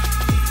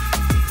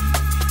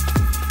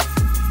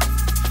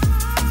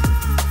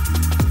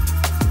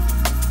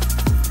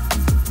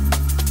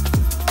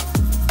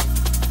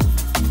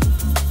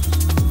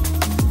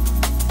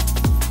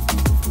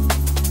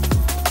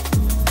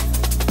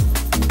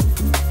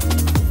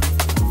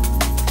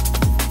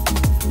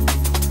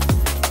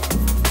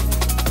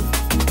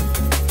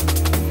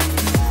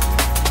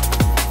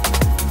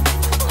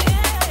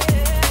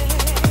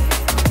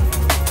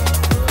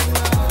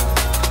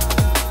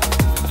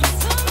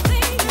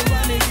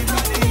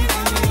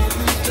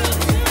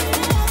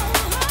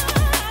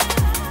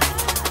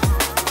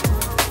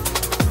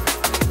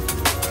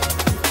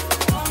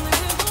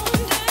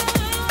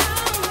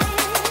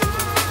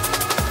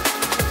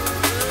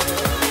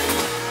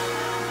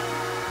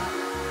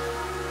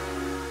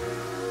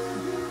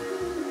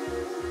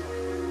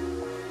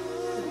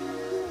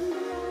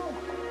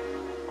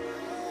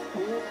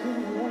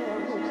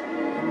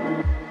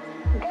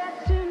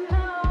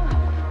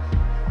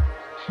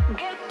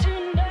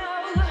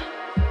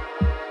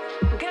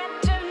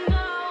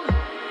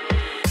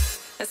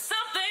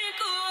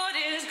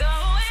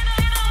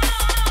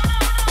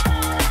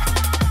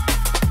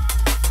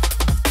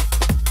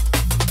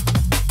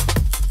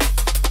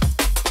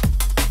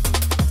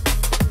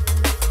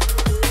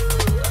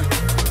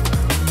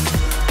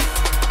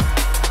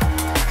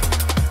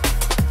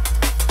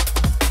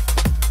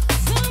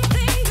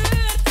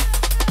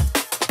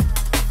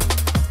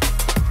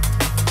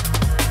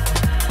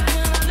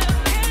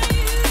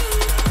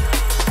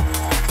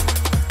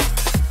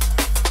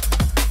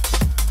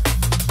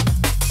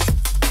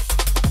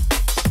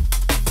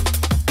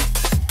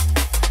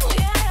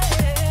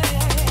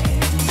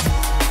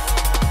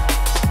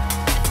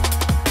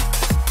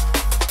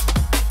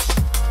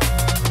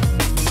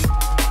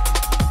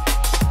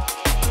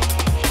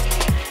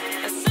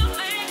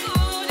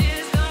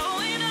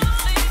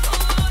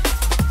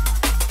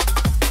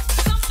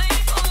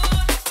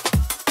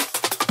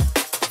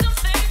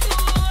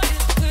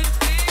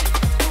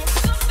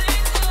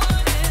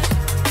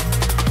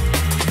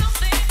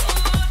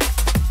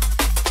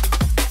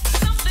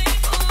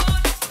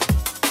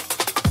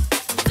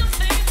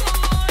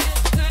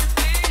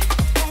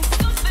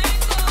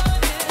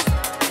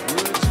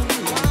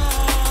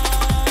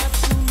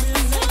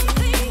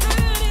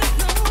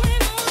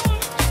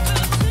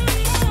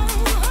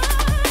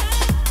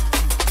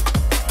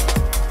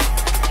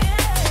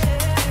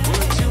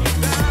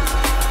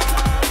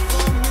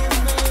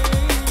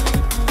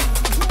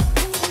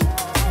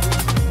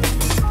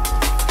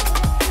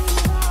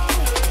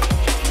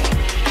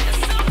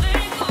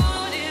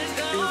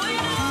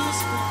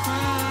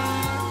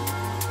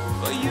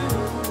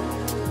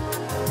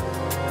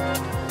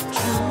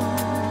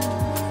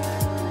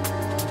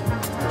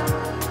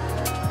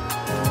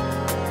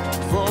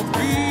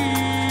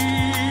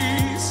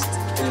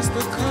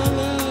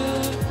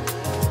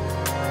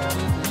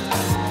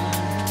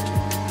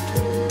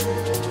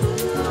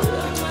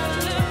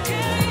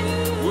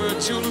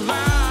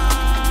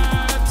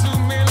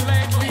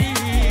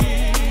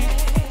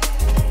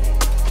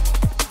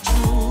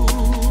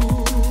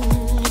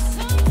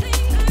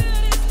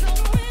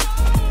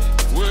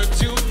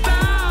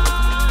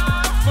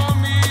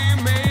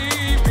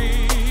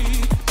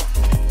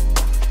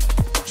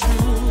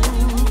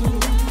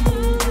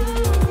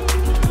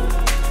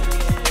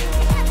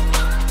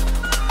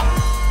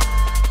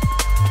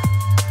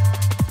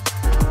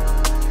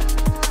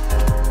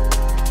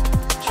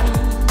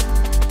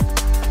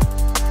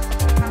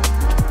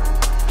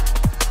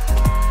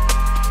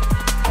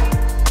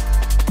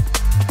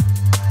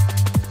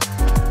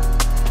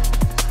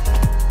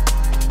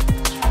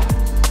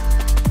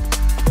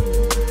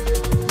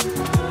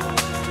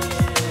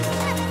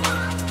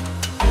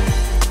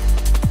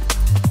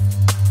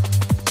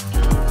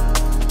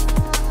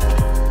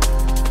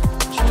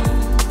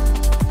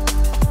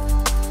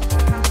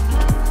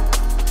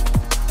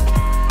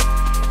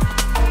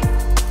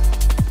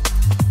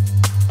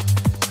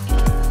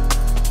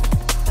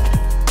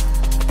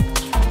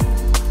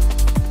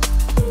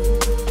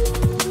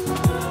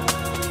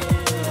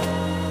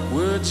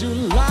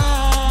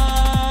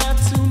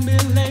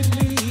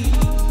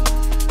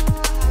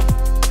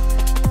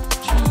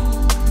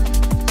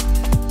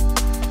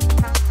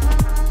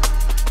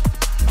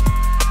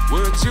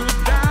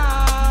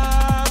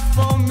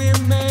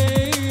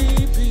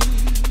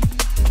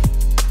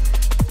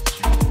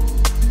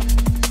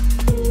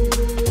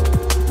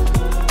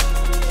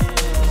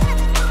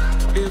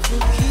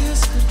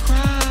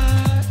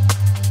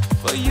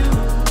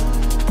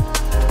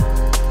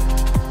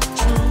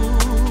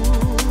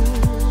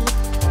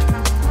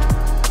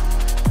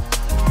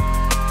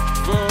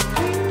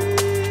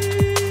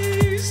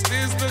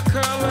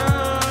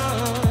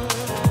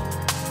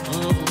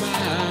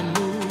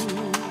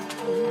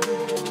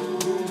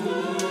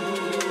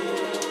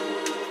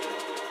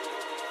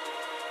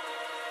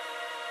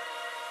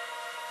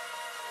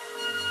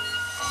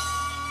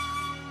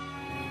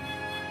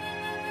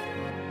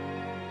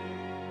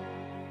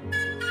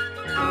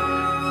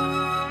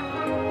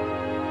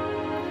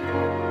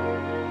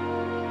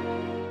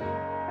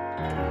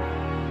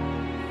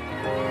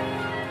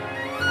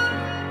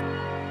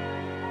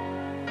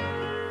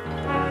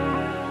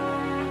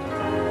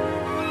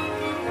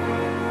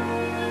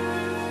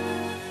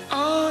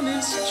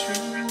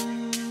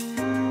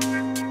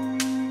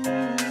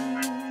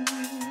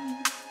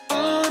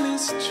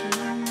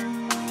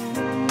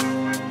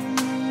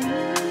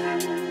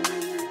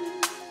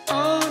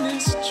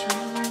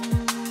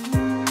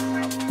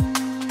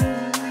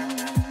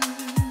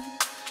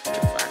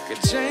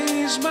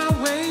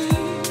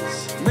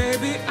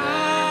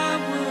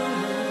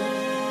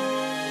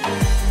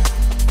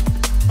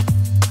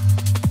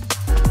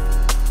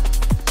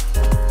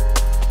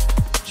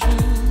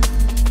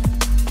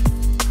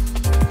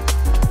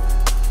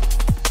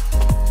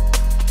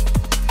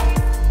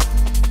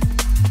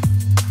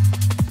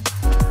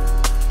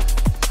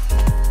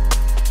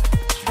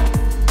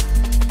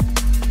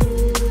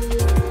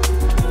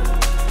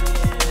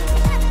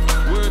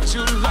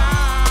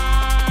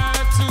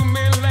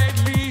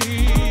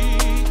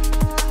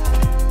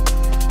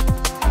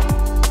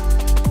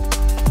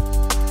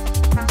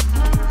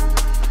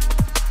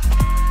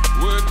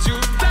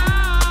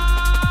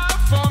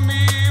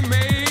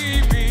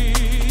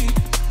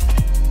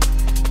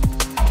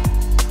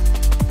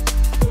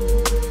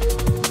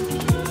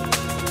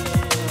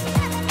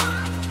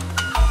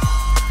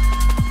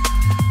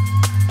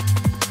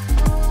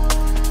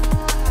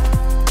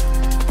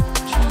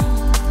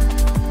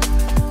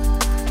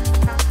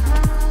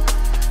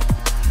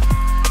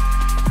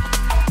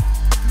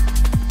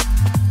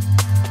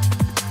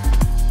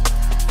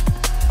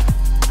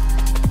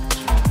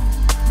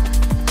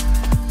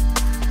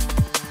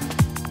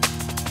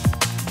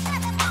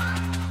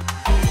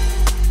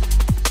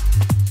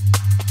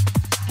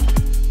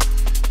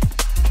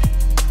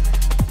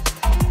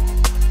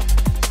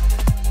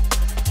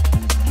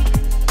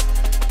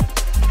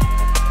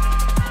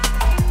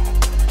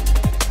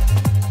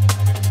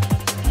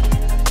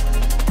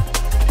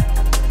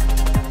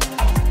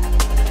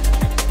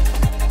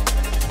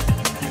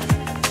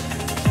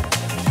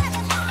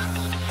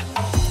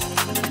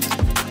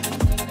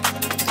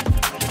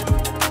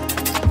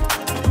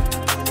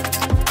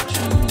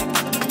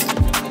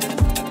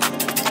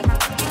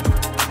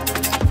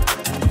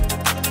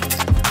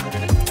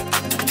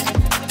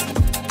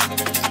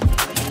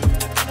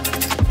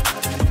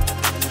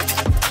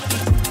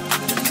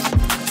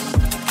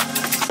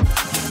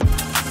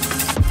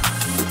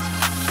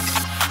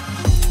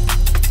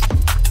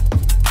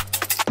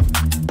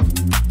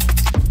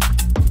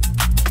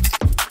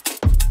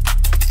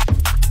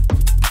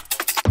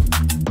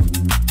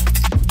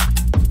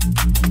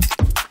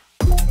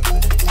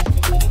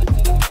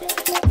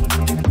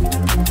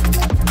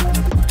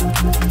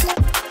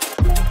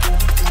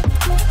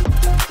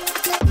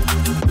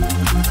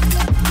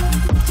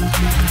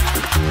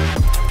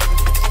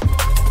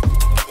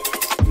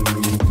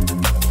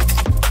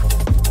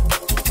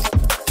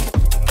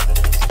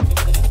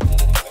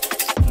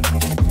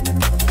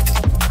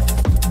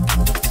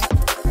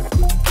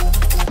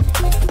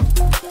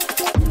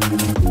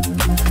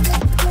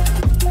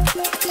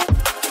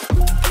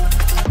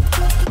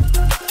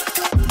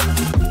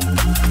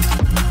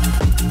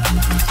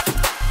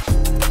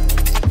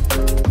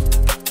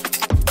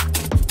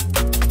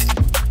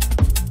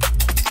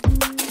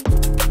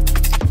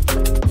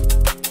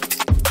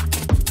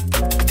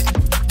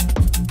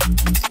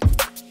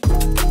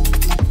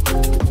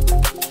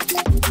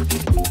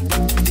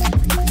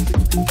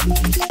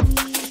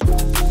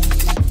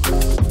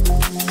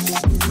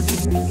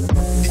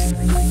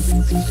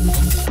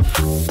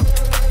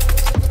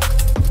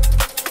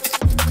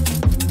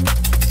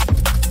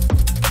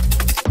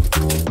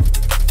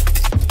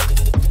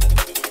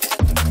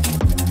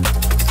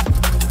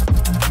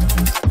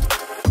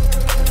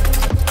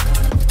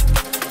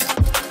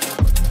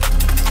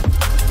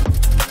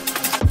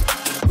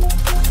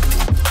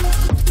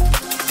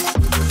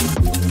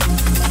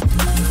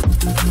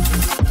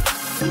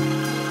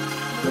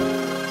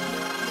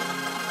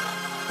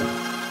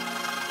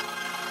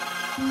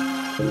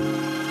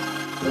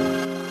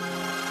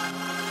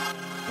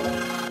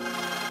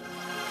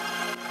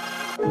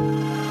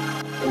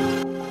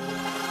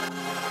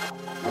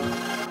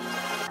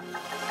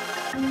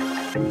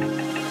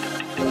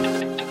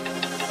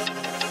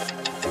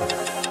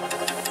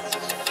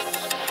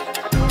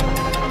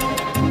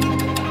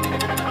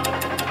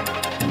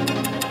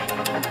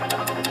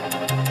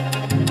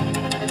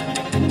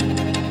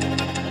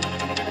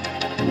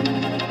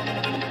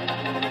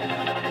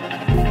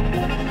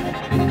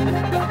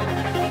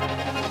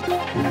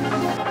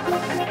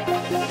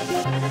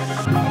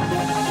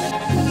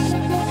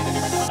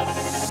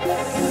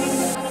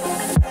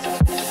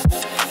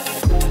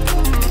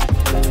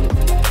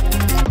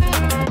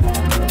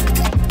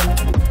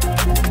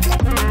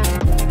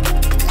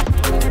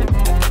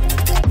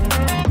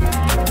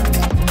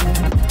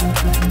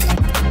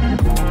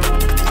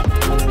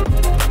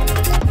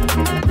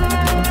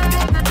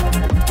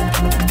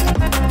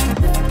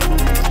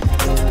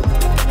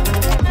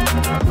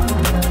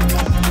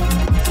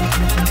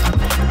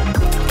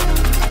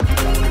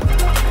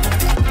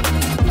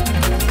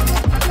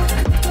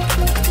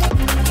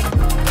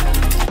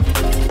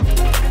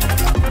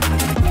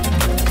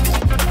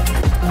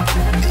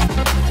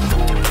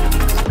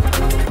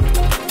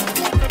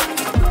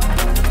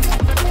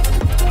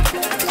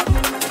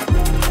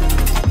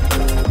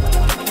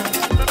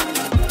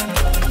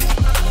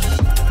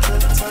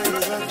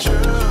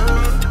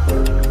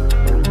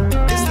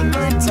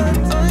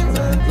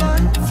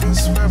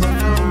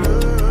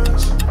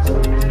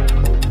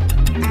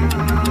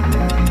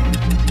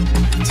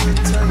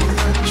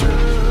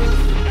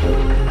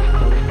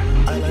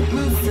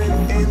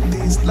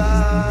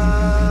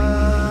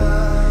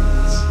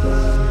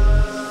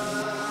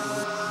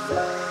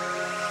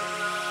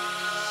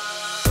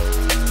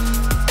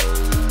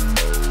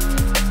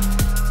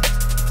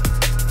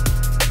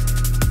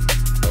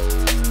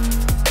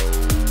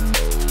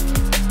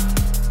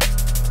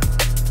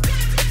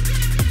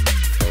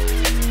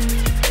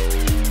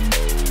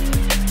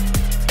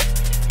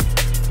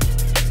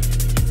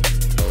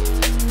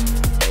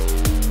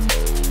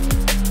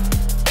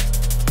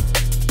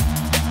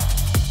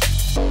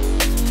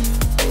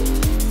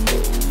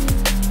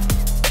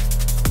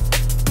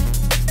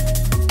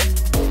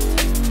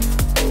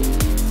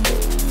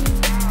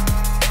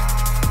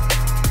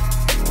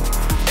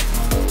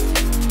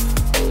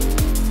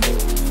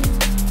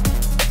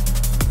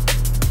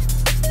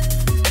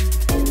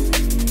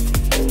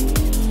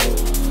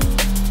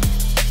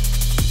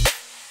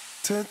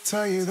 To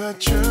tell you the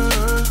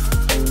truth,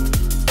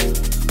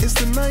 it's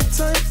the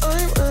nighttime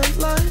I'm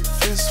alive.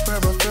 It's where I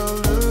feel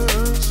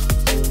loose.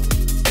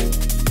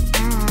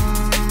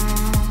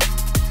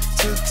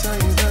 To tell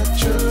you the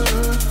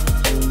truth,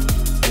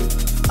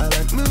 I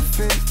like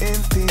moving in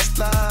these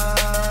lights.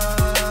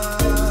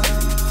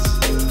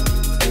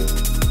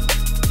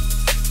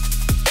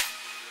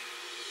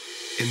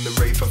 In the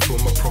rave, I feel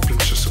my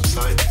problems just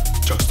subside.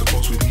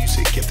 Juxtaposed with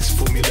music, yet this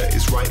formula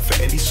is right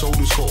for any soul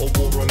who's got a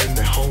war on in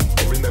their home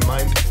or in their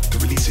mind. The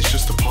release is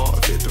just a part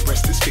of it, the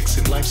rest is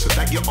fixing life, so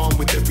that you're armed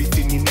with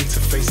everything you need to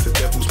face the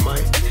devil's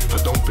might. I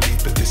don't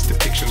believe that this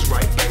depiction's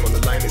right, bang on the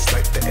line. It's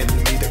like the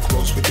enemy that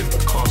grows within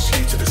but casts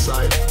you to the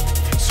side.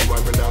 So I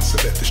renounce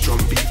and let this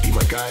drum beat be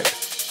my guide.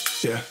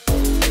 Yeah.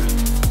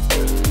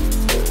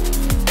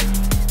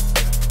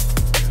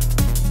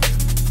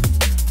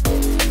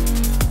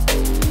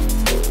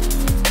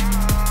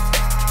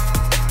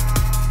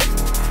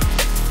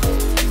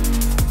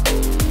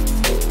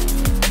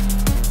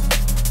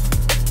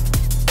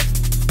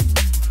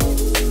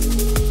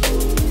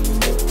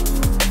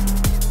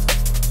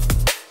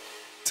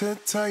 To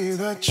tell you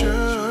the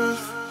truth,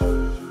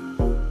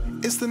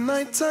 it's the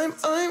nighttime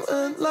I'm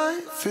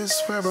alive.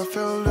 It's where I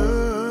feel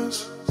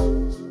loose.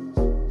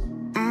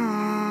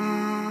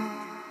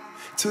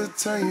 To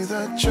tell you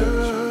the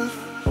truth,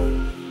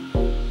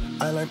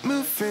 I like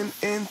moving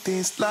in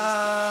these lights.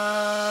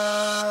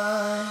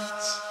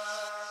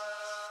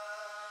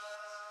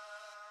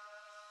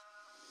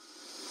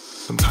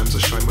 Sometimes I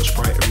shine much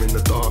brighter in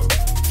the dark.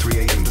 3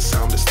 a.m. the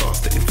sound, it starts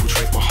to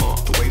infiltrate my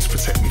heart. The waves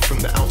protect me from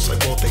the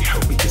outside world, they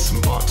help me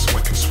disembark, so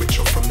I can switch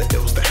off from the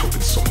ills that help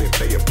insomnia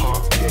play a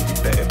part. Yeah, you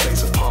bet it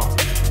plays a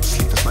part.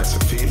 Sleepless nights I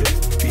feel it.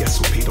 The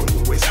SLP don't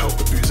always help,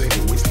 the booze ain't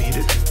always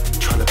needed.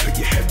 Trying to put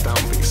your head down,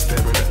 but you're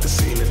staring at the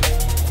ceiling.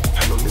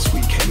 And on this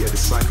weekend, yeah, the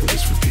cycle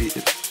is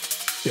repeated.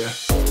 Yeah.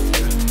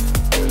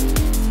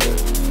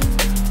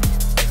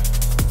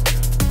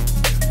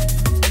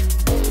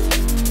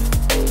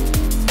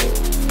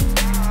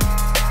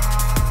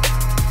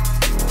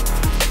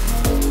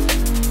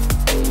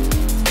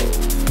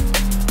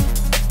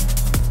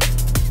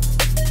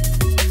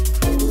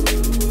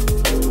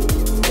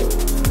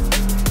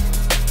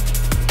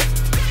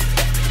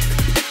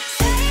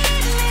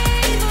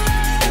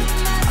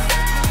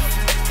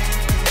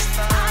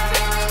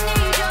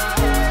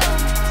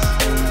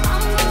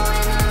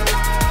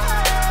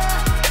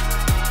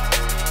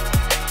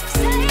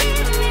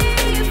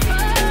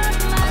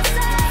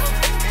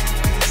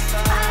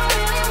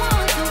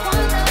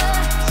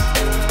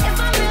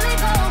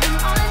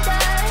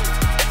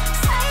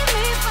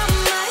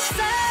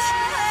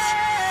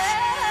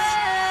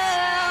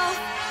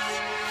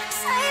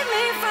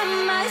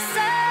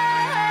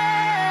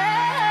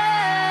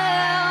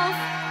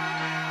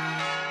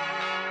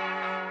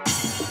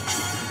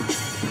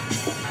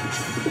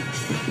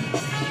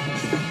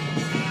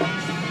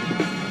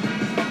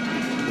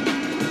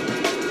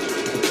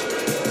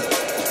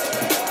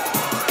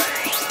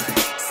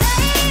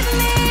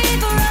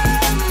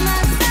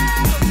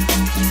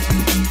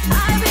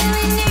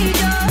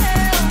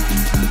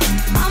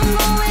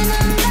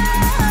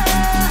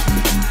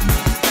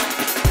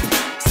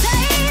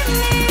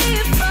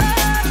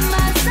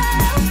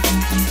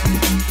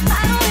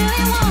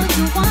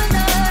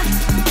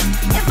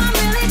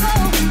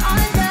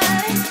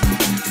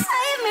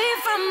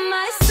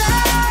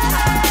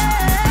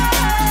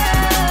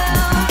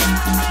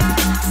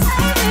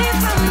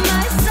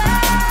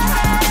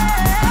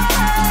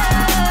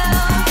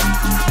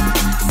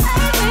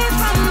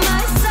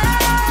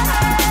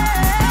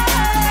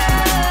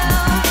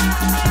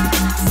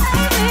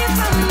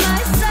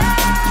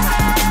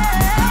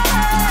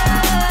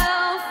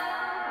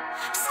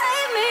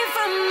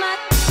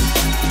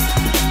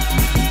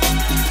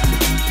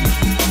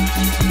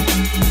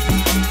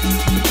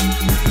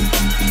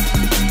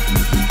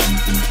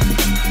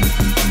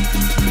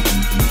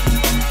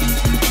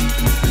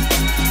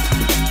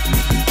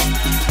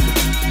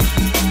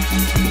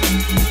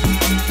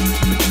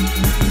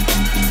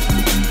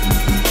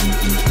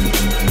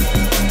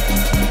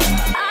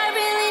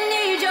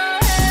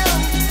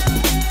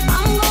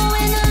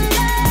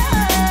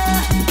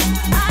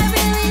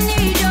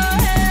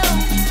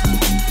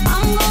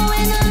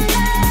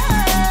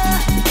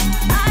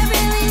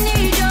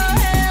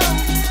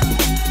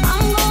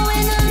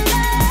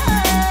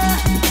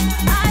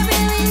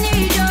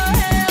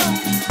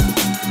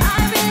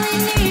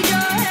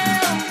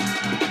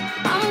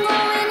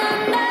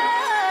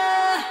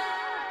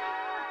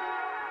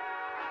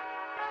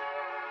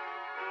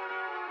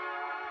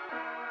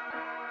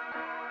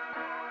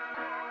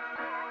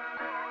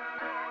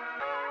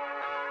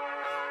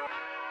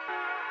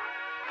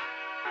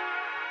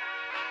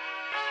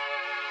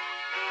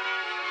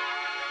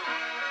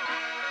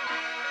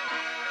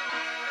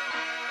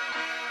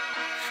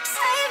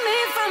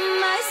 from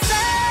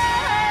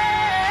myself.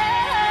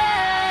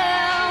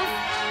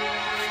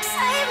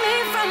 Save me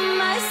from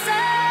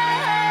myself.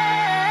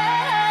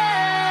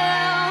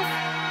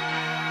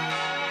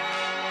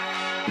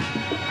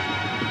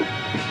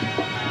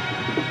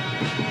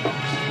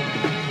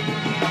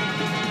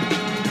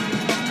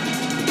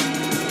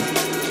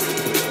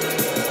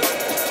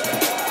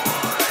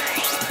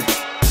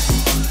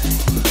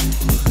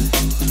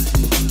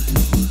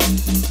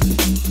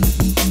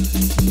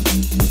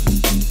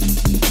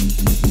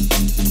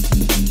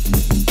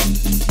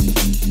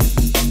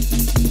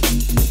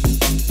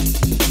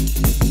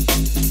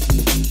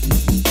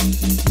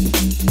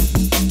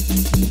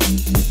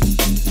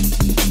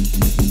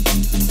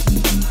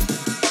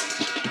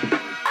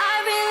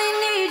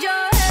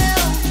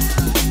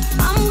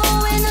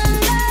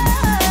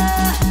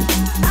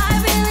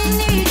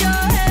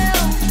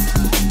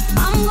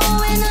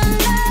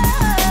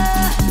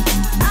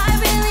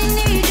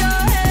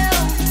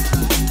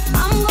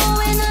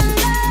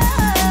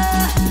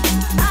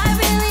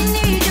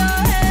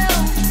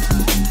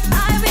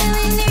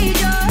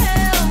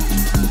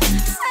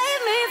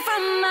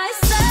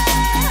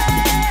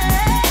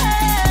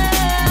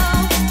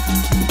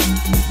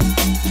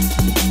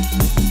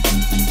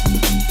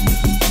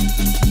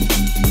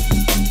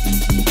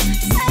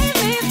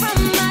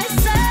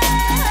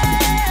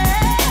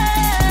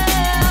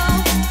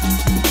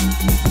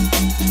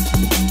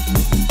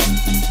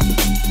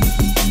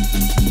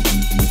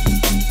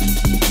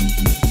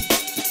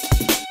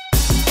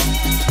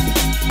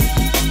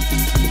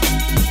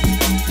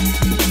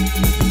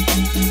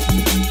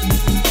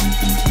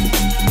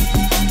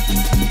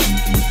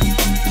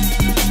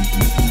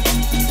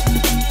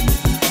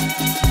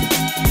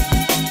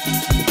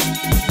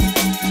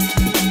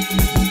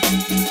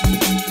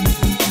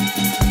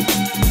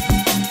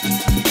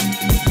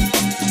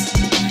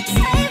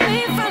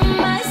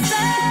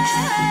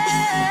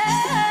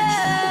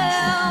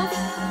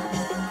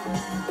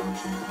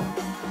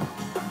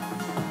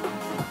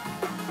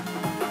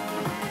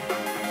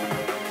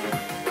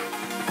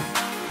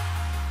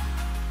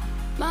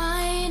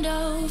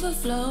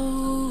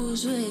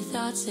 Overflows with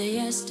thoughts of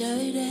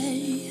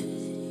yesterday.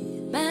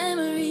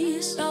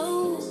 Memories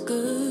so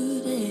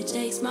good it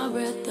takes my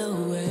breath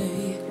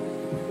away.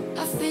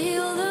 I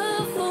feel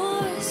the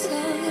force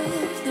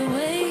of the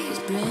waves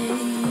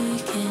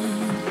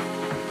breaking.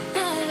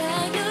 Not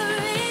like a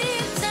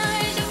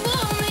riptide to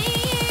pull me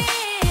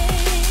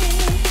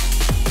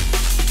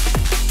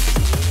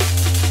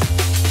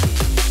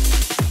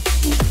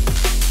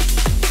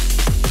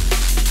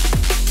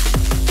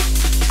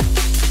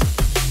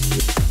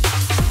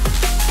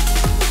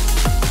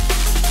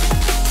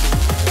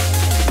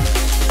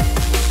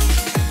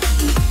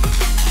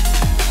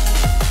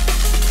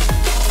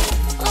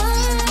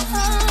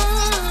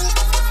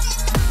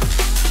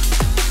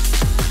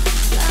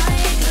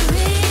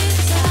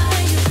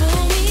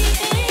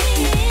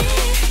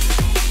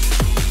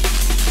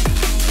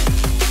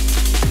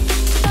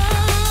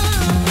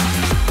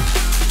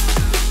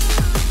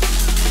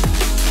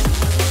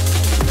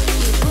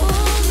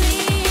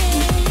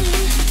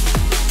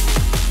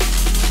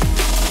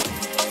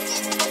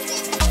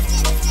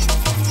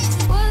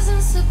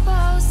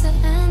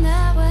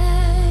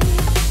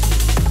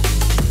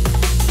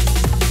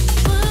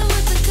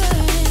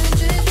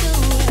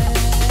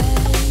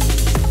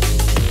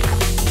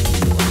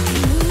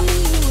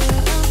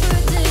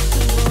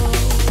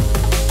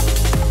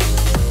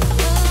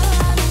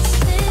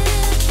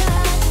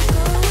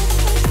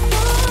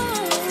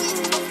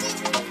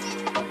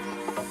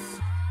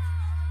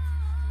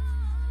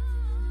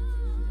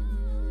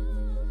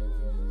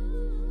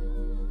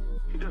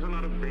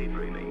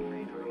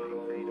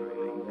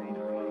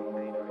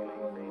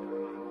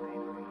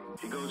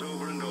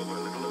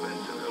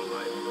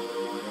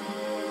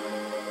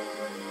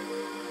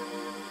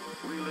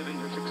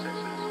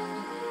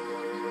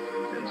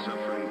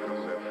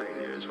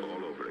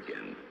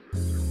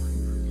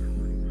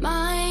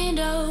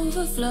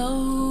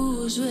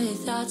overflows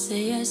with thoughts of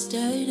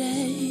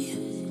yesterday.